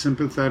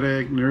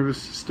parasympathetic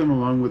nervous system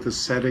along with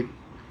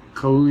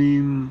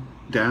acetylcholine.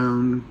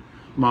 Down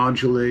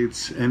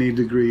modulates any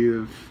degree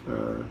of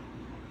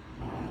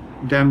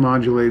down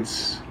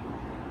modulates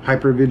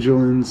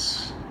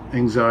hypervigilance,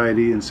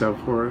 anxiety, and so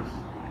forth.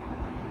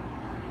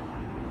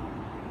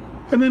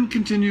 And then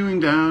continuing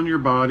down your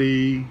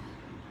body,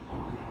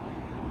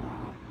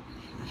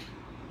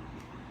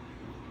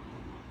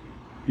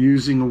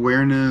 using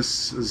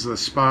awareness as a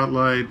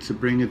spotlight to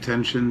bring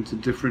attention to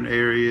different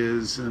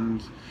areas,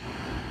 and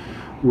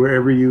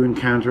wherever you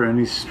encounter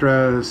any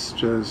stress,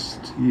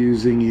 just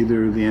using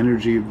either the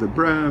energy of the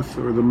breath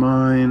or the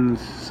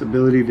mind's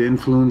ability to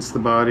influence the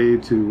body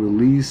to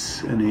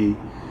release any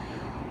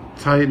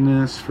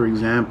tightness, for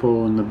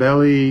example, in the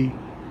belly.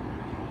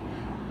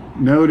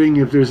 Noting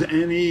if there's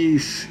any,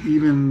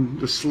 even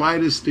the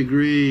slightest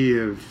degree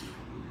of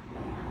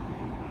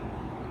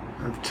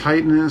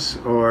tightness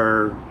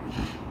or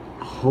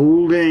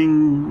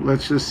holding.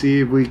 Let's just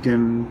see if we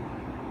can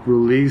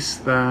release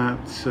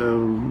that.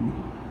 So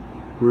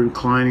we're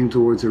inclining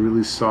towards a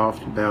really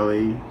soft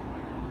belly.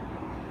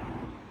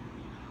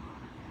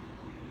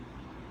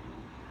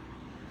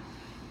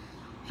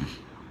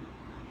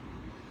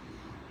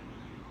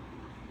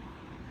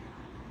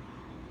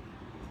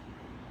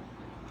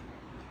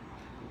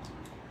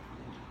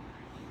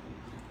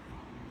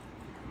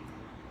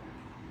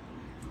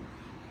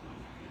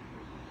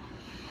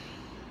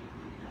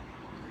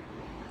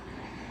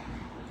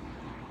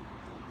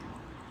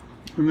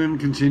 And then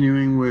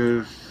continuing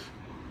with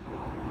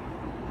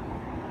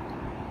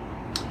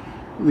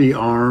the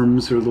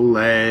arms or the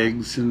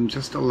legs, and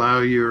just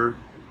allow your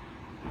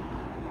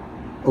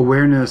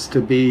awareness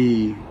to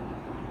be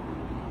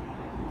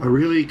a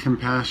really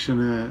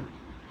compassionate,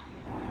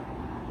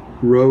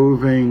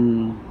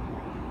 roving,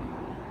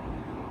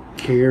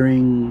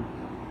 caring,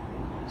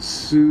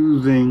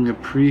 soothing,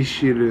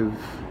 appreciative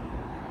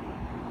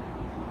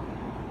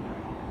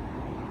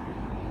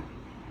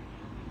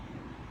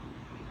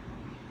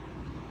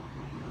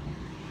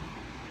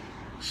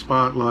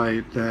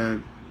spotlight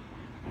that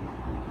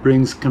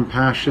brings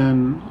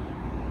compassion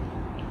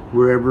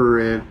wherever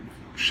it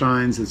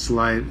shines its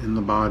light in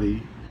the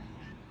body.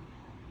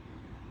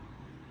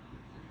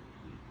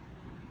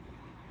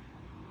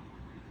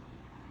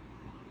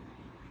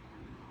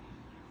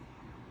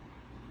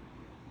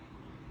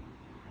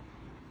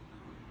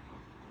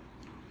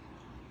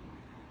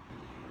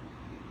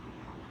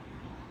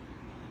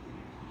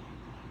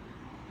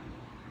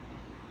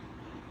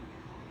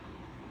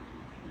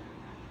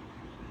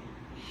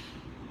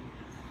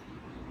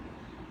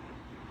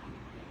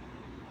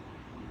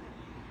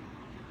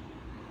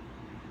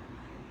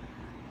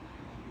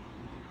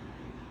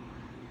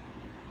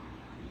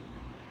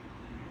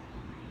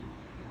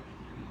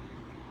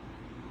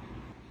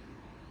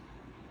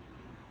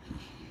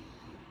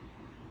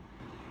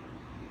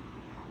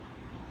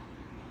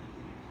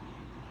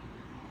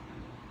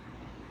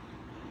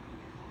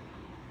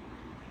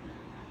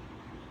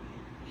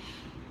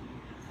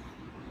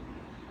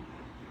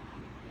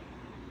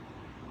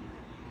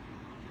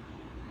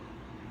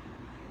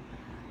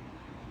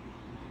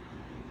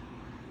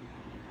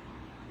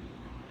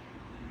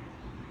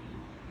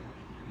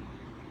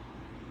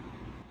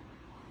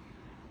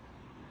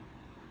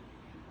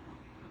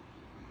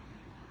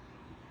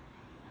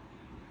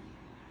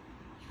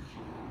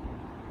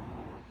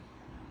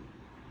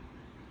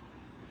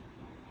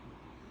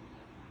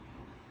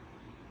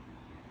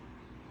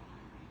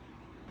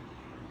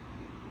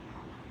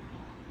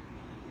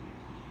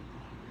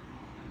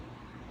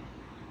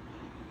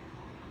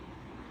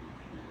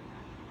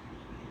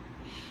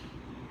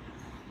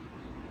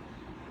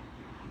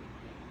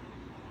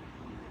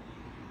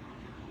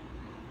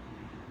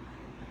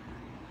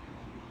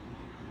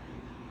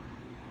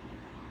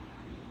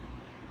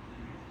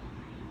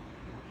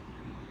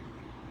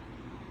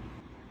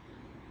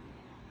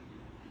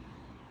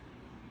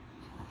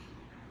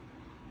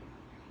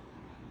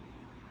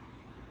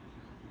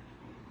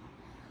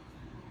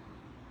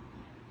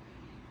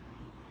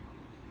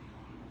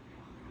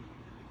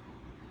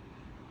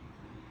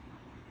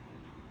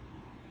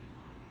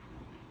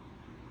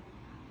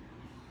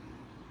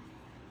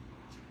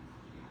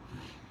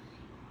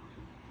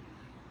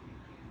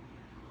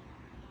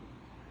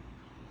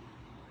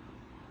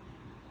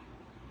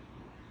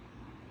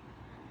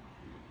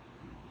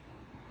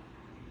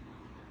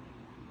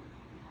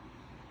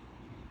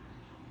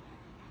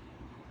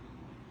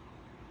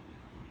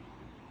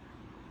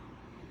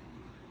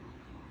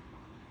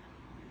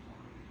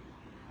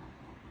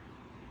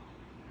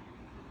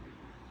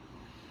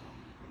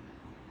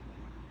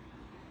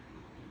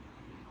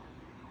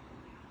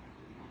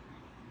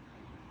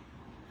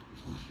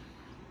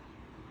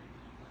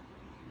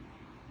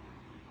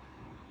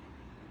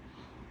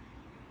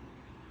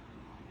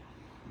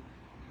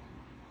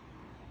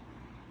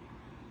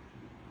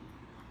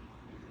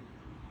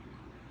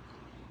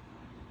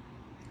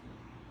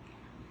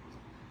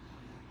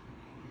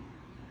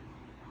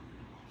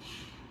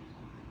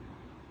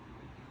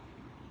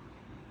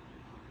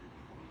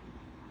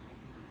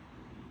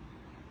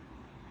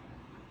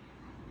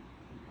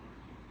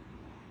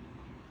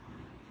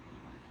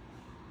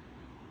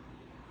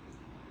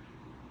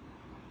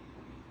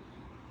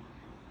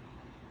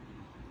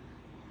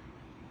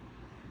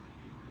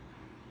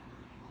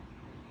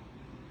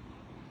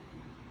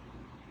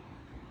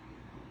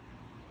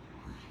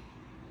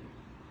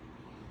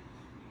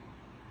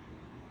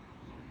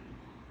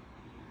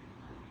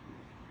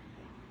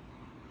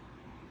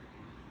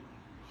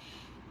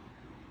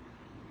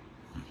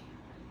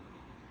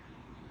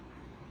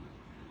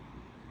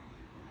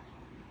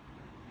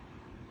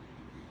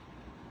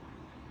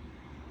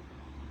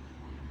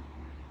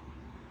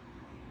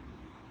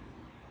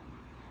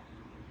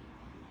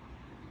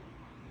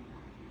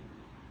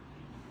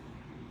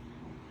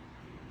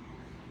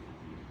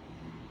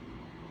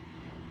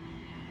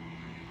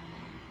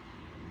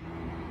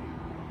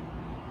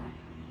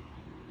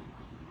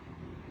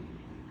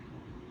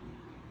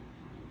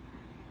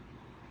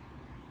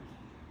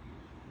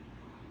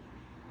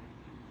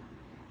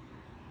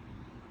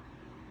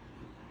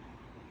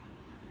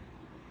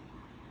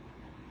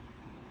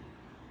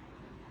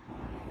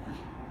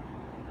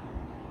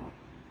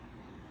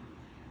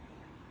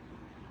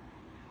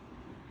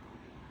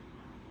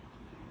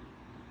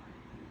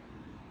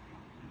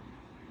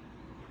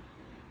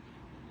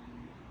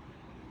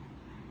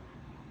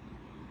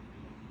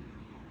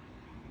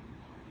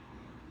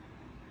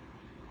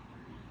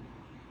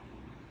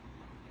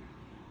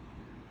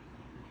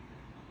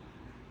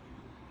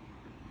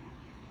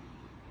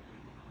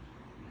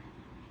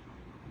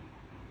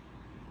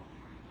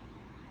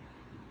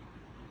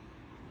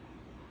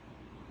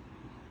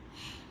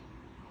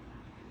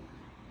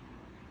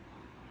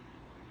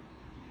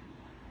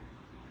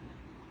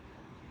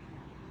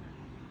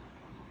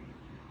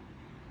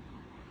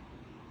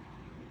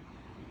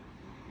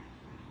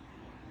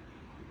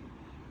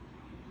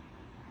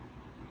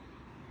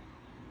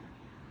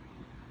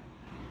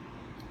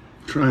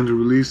 Trying to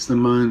release the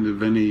mind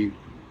of any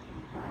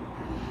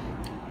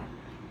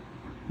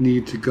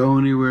need to go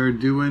anywhere,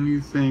 do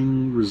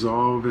anything,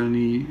 resolve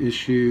any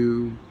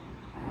issue,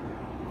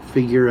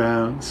 figure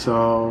out,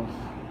 solve.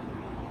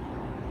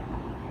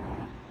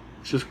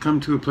 Just come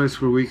to a place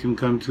where we can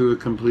come to a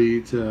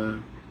complete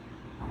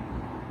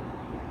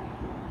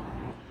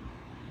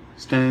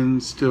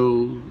stand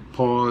still,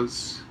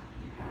 pause,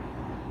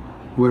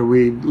 where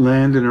we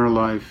land in our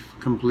life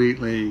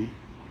completely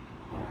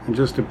and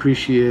just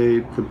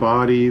appreciate the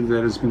body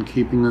that has been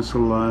keeping us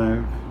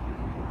alive,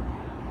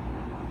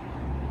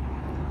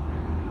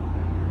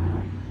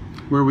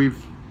 where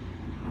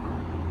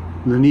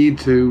the need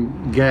to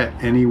get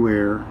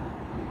anywhere,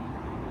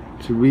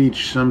 to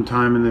reach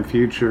sometime in the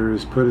future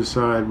is put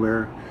aside,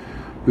 where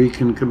we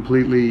can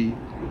completely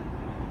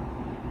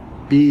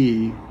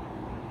be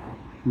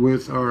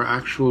with our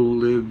actual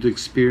lived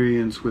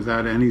experience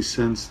without any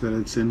sense that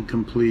it's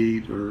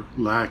incomplete or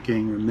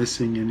lacking or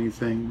missing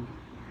anything.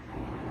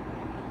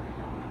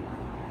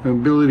 The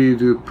ability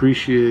to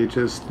appreciate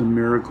just the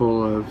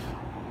miracle of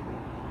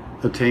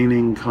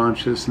attaining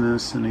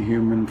consciousness in a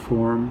human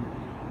form.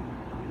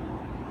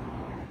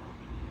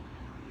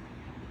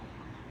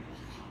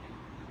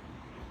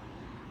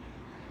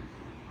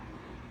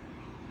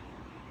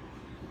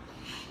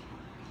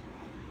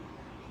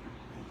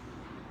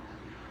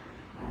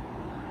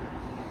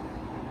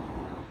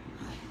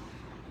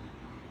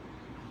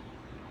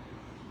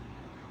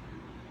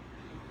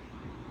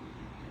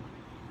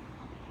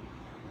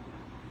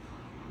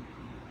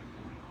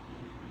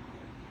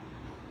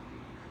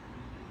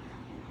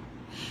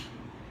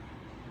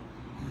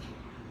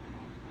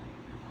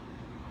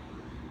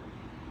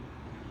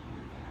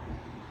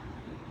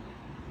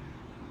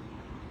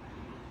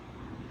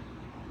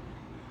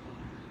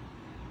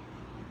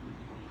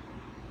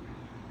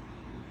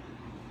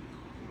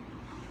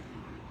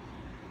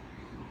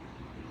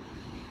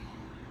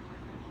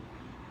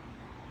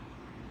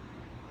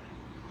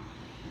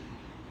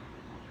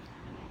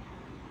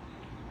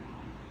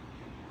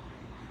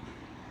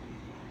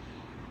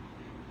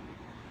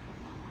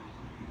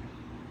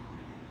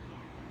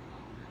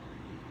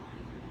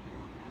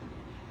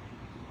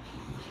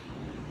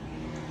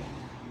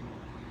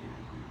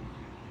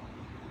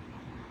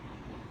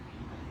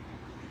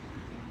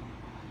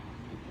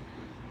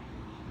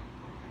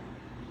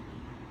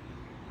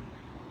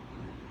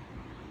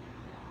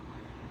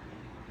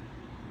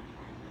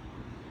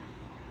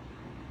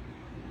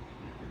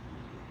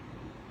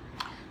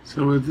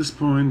 So at this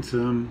point,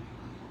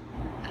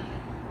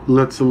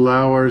 let's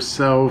allow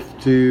ourselves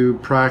to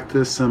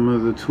practice some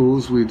of the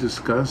tools we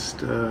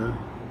discussed.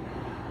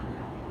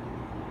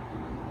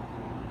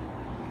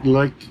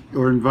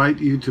 Invite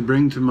you to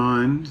bring to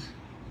mind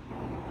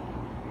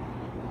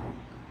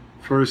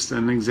First,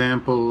 an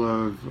example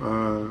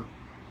of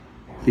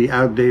the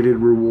outdated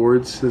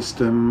reward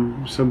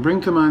system. So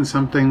bring to mind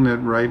something that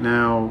right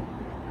now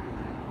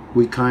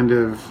we kind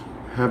of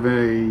have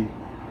a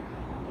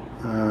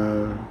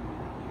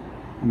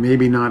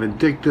maybe not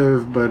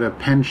addictive, but a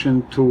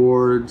penchant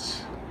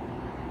towards.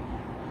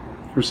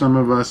 For some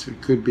of us,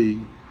 it could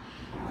be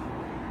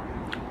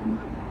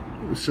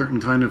a certain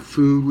kind of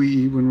food we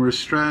eat when we're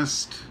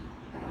stressed,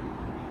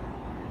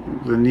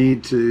 the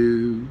need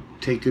to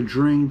take a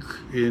drink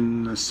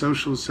in a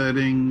social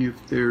setting,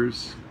 if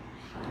there's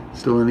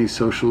still any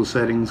social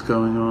settings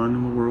going on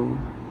in the world,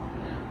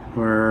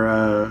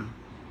 or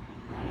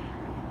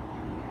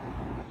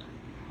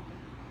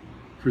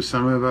for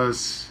some of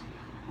us,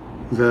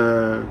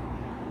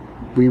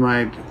 we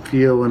might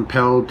feel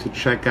impelled to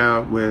check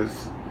out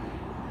with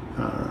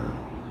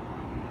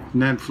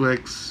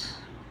Netflix,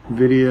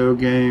 video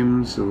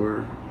games,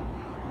 or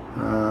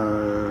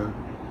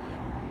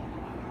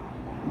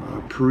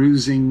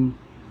perusing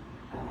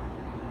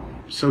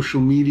social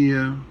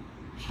media.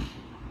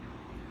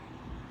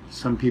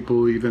 Some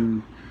people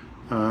even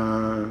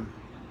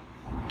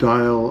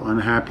dial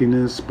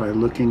unhappiness by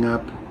looking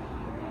up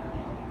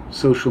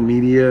social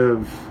media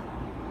of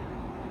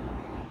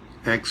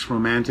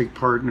ex-romantic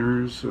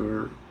partners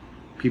or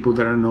people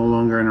that are no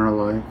longer in our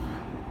life.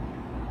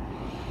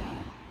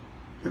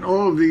 And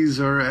all of these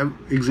are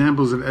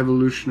examples of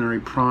evolutionary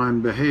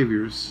prime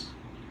behaviors.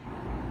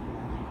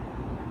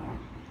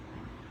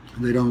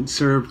 They don't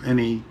serve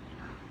any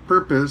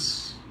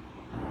purpose,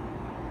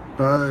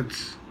 but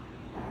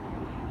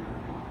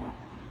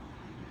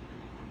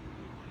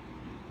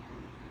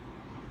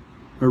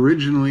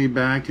originally,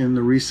 back in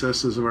the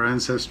recesses of our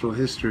ancestral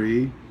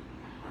history,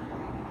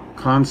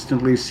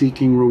 constantly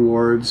seeking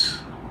rewards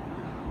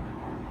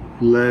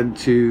led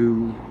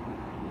to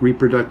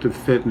reproductive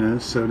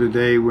fitness. So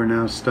today we're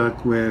now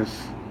stuck with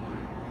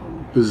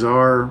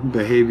bizarre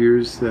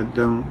behaviors that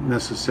don't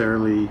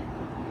necessarily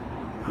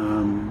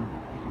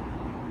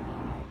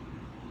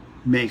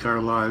make our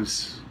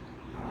lives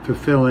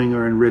fulfilling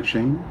or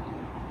enriching.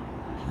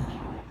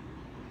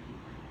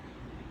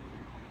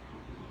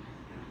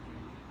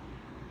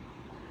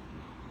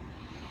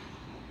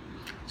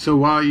 So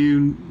while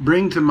you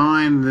bring to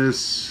mind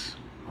this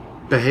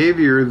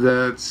behavior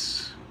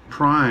that's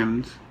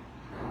primed,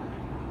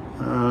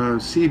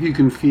 see if you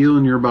can feel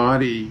in your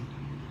body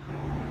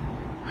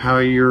how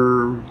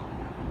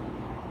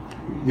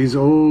these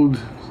old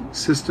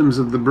systems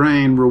of the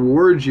brain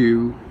reward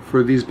you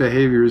for these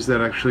behaviors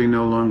that actually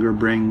no longer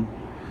bring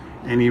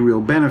any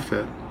real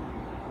benefit.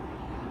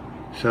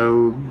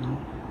 So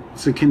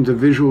it's akin to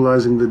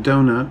visualizing the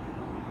donut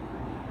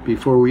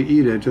before we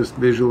eat it. Just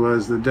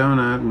visualize the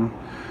donut, and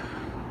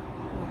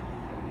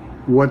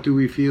what do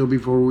we feel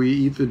before we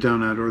eat the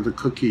donut or the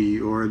cookie,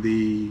 or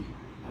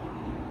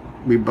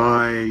we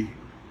buy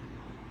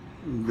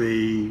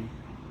the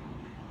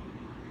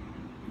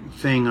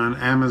thing on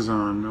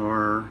Amazon,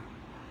 or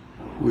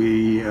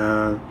we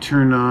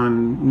turn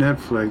on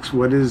Netflix?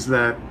 What is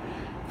that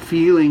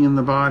feeling in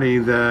the body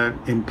that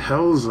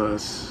impels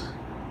us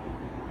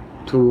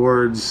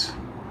towards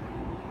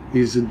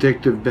these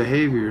addictive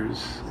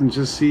behaviors? And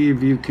just see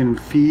if you can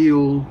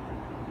feel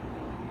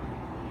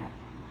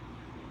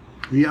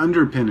the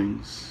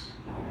underpinnings.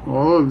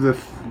 All of the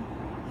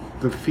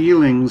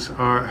feelings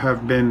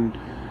have been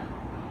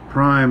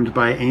primed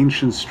by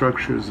ancient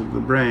structures of the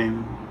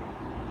brain.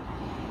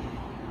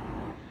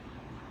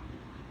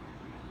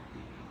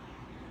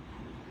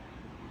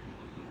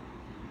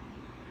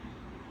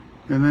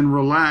 And then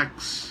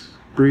relax,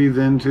 breathe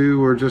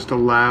into, or just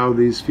allow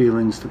these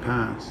feelings to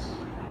pass.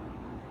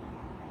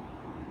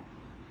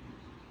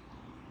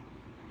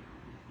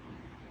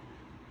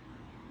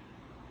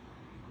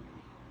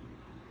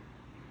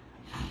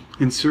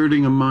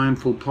 Inserting a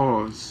mindful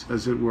pause,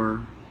 as it were.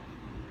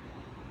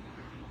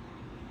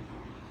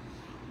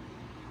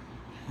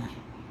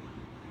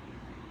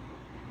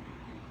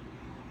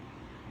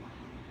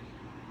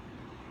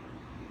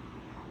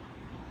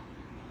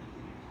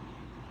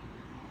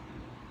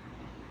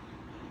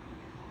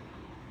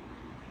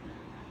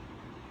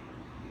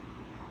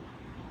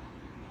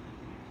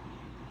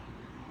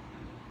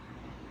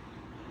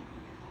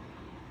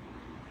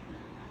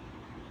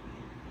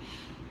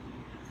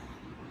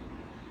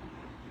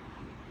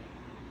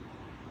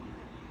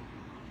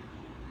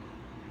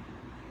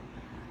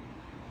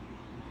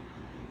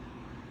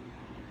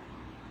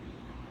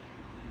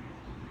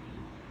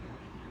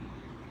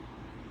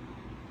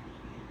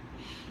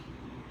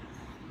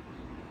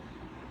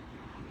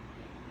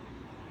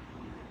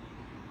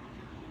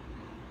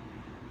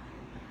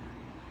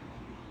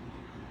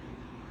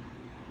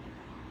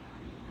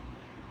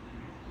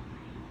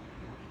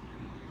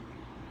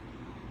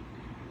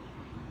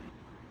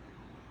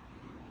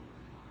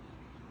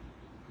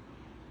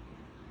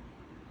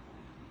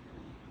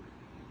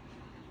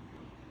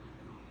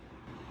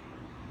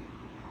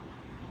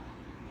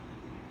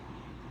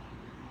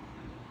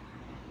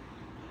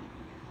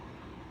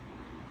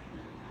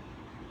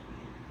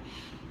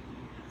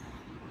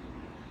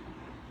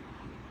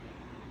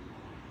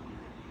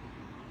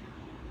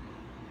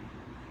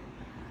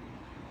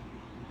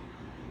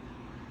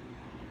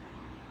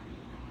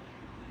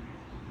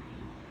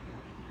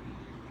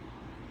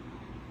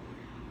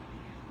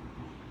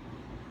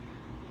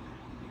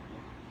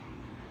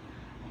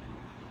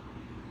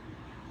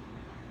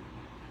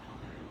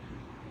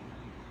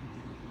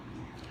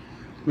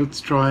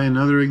 Let's try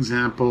another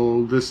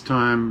example, this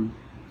time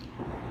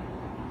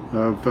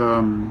of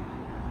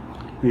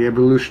the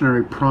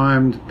evolutionary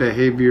primed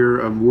behavior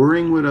of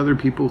worrying what other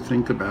people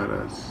think about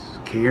us,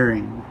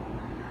 caring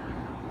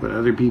what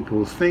other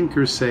people think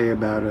or say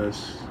about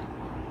us.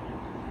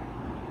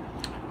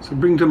 So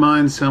bring to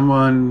mind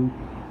someone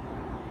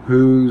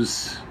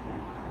whose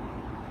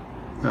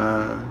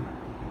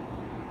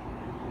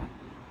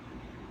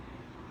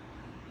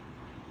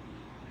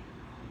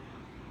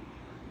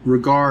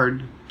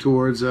regard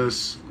towards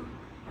us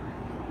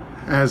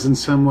has in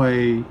some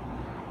way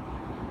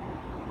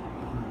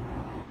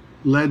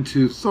led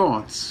to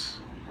thoughts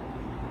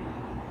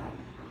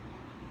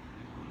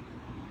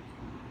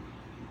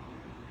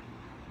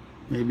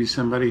maybe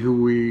somebody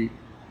who we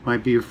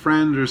might be a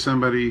friend, or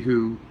somebody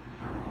who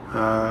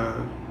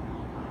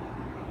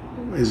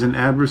is an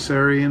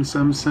adversary in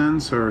some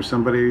sense, or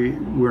somebody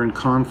we're in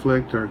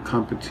conflict or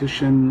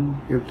competition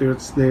if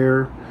it's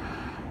there,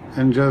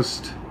 and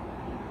just,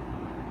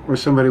 or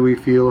somebody we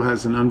feel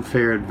has an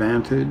unfair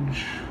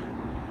advantage.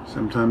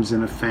 Sometimes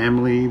in a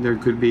family there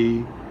could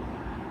be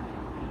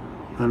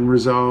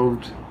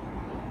unresolved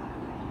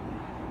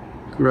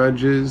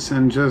grudges,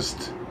 and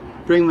just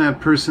bring that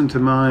person to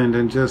mind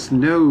and just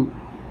note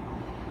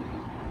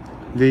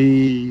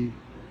the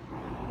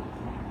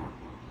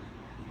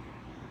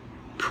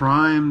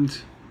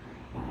primed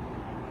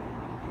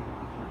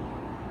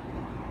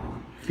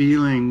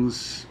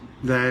feelings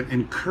that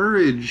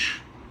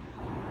encourage,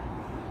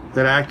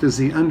 that act as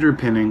the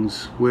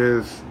underpinnings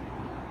with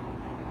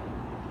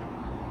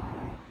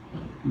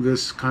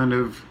this kind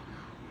of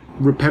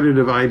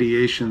repetitive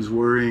ideations,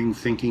 worrying,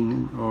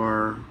 thinking,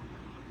 or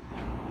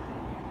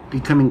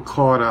becoming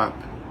caught up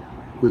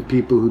with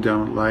people who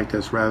don't like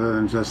us, rather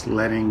than just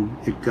letting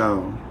it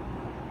go,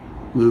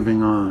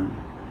 moving on.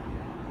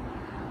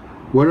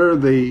 What are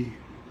the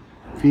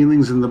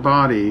feelings in the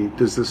body?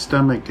 Does the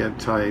stomach get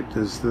tight?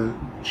 Does the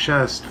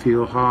chest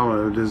feel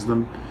hollow? Does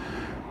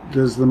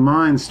the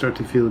mind start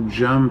to feel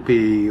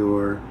jumpy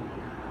or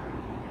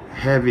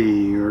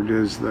heavy? Or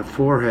does the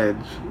forehead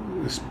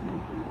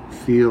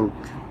feel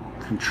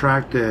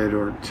contracted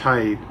or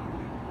tight?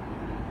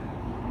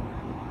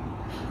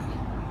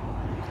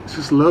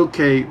 Just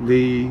locate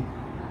the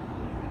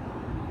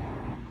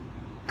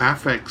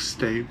affect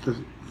state,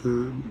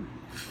 the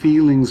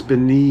feelings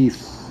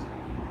beneath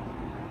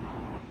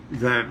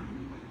that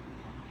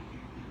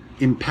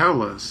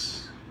impel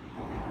us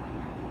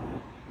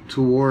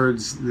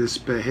towards this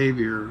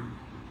behavior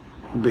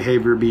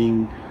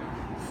being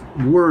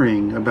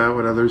worrying about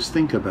what others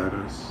think about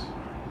us.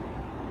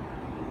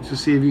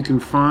 Just see if you can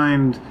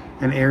find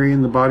an area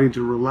in the body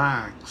to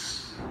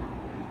relax.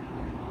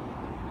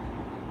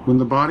 When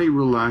the body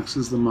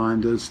relaxes, the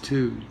mind does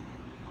too.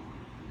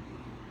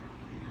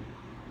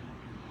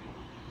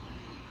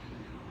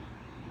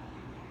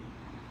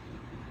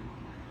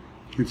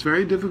 It's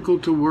very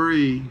difficult to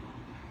worry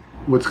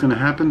what's going to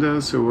happen to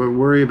us, or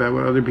worry about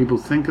what other people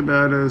think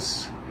about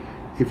us,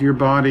 if your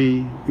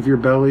belly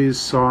is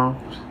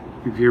soft,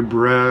 if your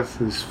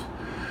breath is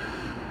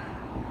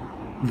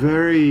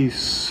very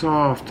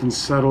soft and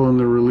subtle in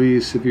the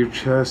release, if your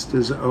chest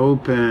is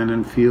open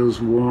and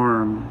feels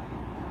warm,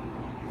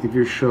 if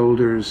your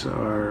shoulders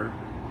are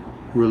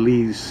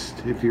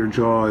released, if your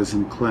jaw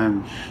isn't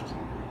clenched.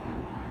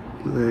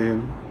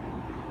 The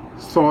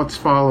thoughts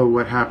follow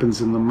what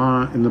happens in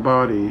the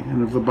body,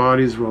 and if the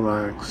body's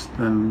relaxed,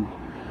 then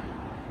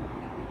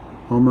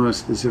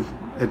almost as if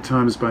at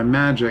times by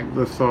magic,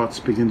 the thoughts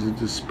begin to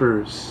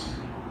disperse,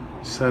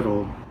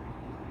 settle.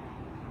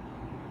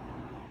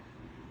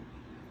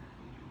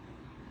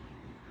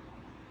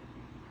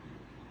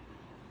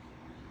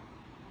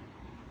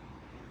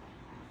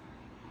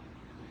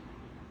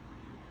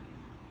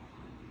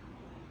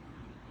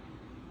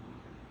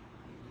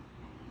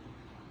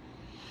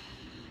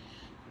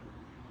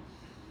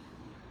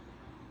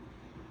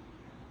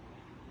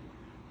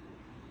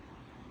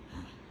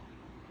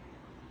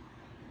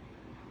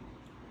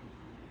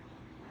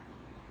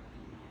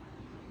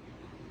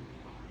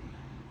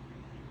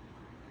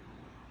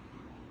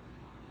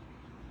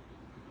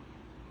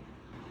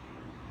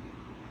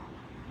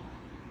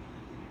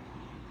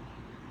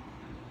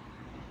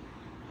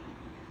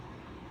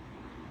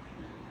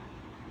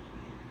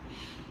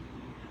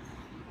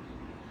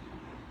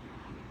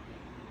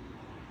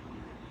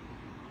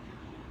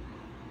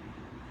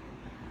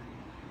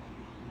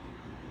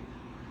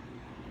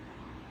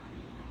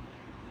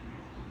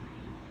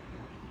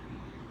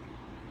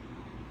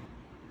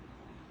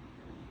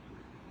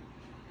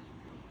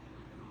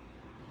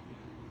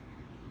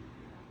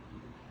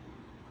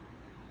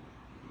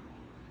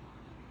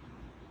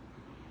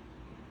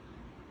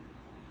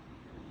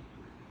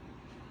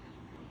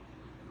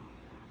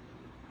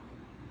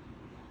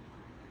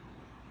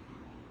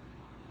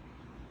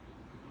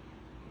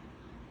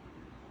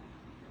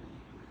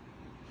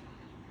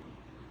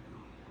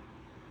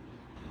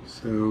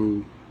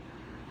 So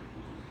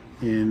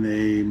in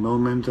a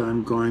moment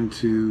I'm going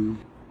to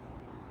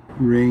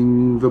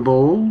ring the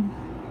bowl,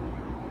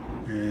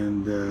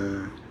 and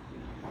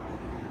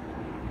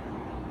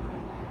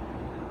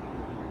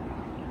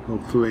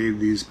hopefully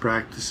these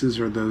practices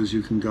are those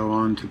you can go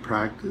on to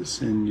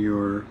practice in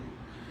your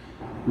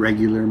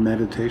regular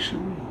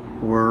meditation.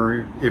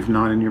 Or if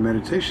not in your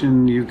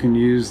meditation, you can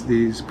use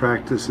these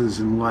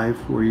practices in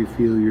life where you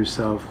feel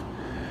yourself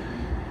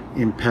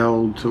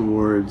impelled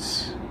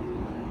towards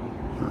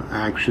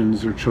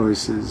actions or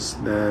choices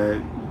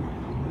that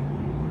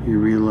you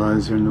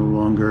realize are no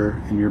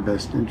longer in your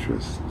best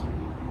interest.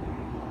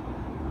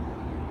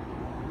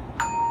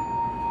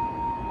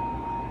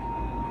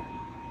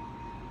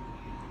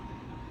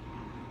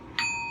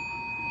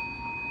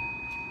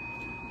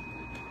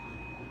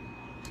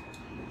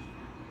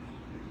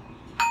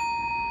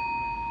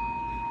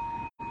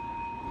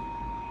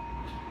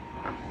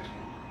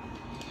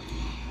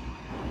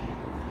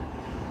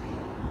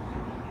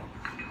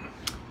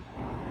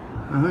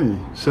 Hi.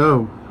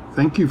 So,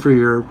 thank you for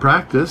your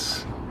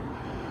practice.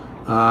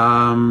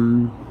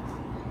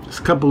 Just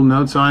a couple of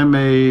notes. I'm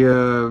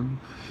a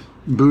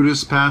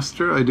Buddhist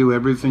pastor. I do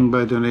everything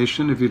by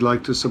donation. If you'd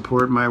like to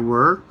support my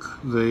work,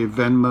 the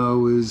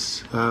Venmo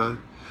is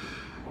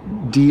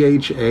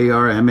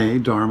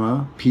DHARMA,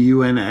 Dharma,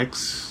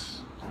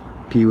 PUNX,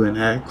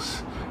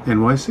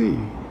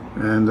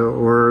 NYC. And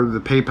or the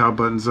PayPal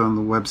button's on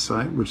the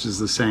website, which is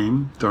the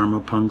same, Dharma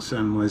Punks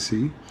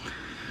NYC.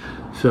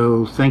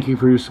 So thank you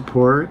for your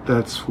support.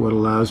 That's what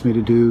allows me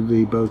to do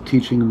the both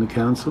teaching and the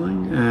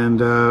counseling.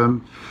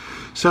 And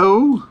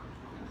so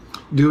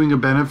doing a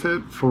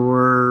benefit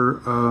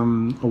for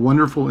a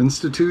wonderful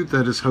institute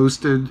that has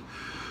hosted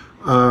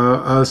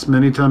us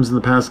many times in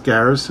the past,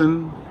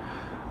 Garrison.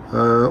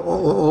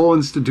 All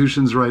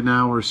institutions right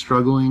now are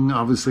struggling.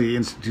 Obviously,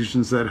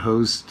 institutions that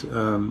host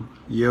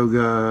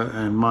yoga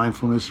and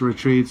mindfulness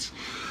retreats.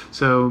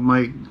 So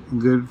my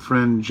good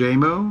friend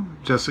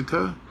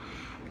Jessica,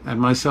 and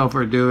myself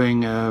are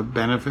doing a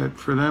benefit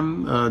for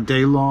them,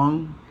 day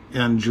long,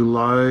 on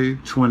July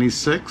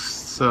 26th.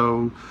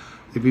 So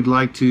if you'd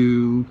like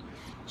to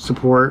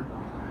support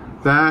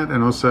that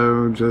and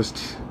also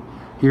just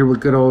hear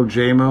what good old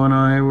JMO and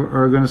I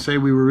are going to say.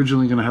 We were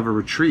originally going to have a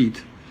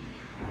retreat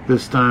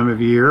this time of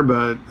year,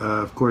 but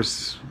of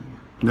course,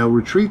 no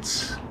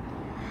retreats.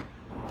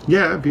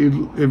 Yeah, if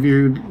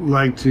you'd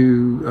like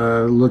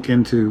to look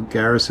into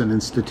Garrison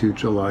Institute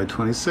July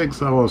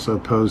 26th, I'll also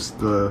post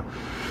the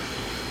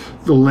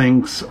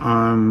links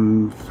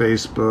on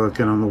Facebook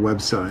and on the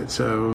website. So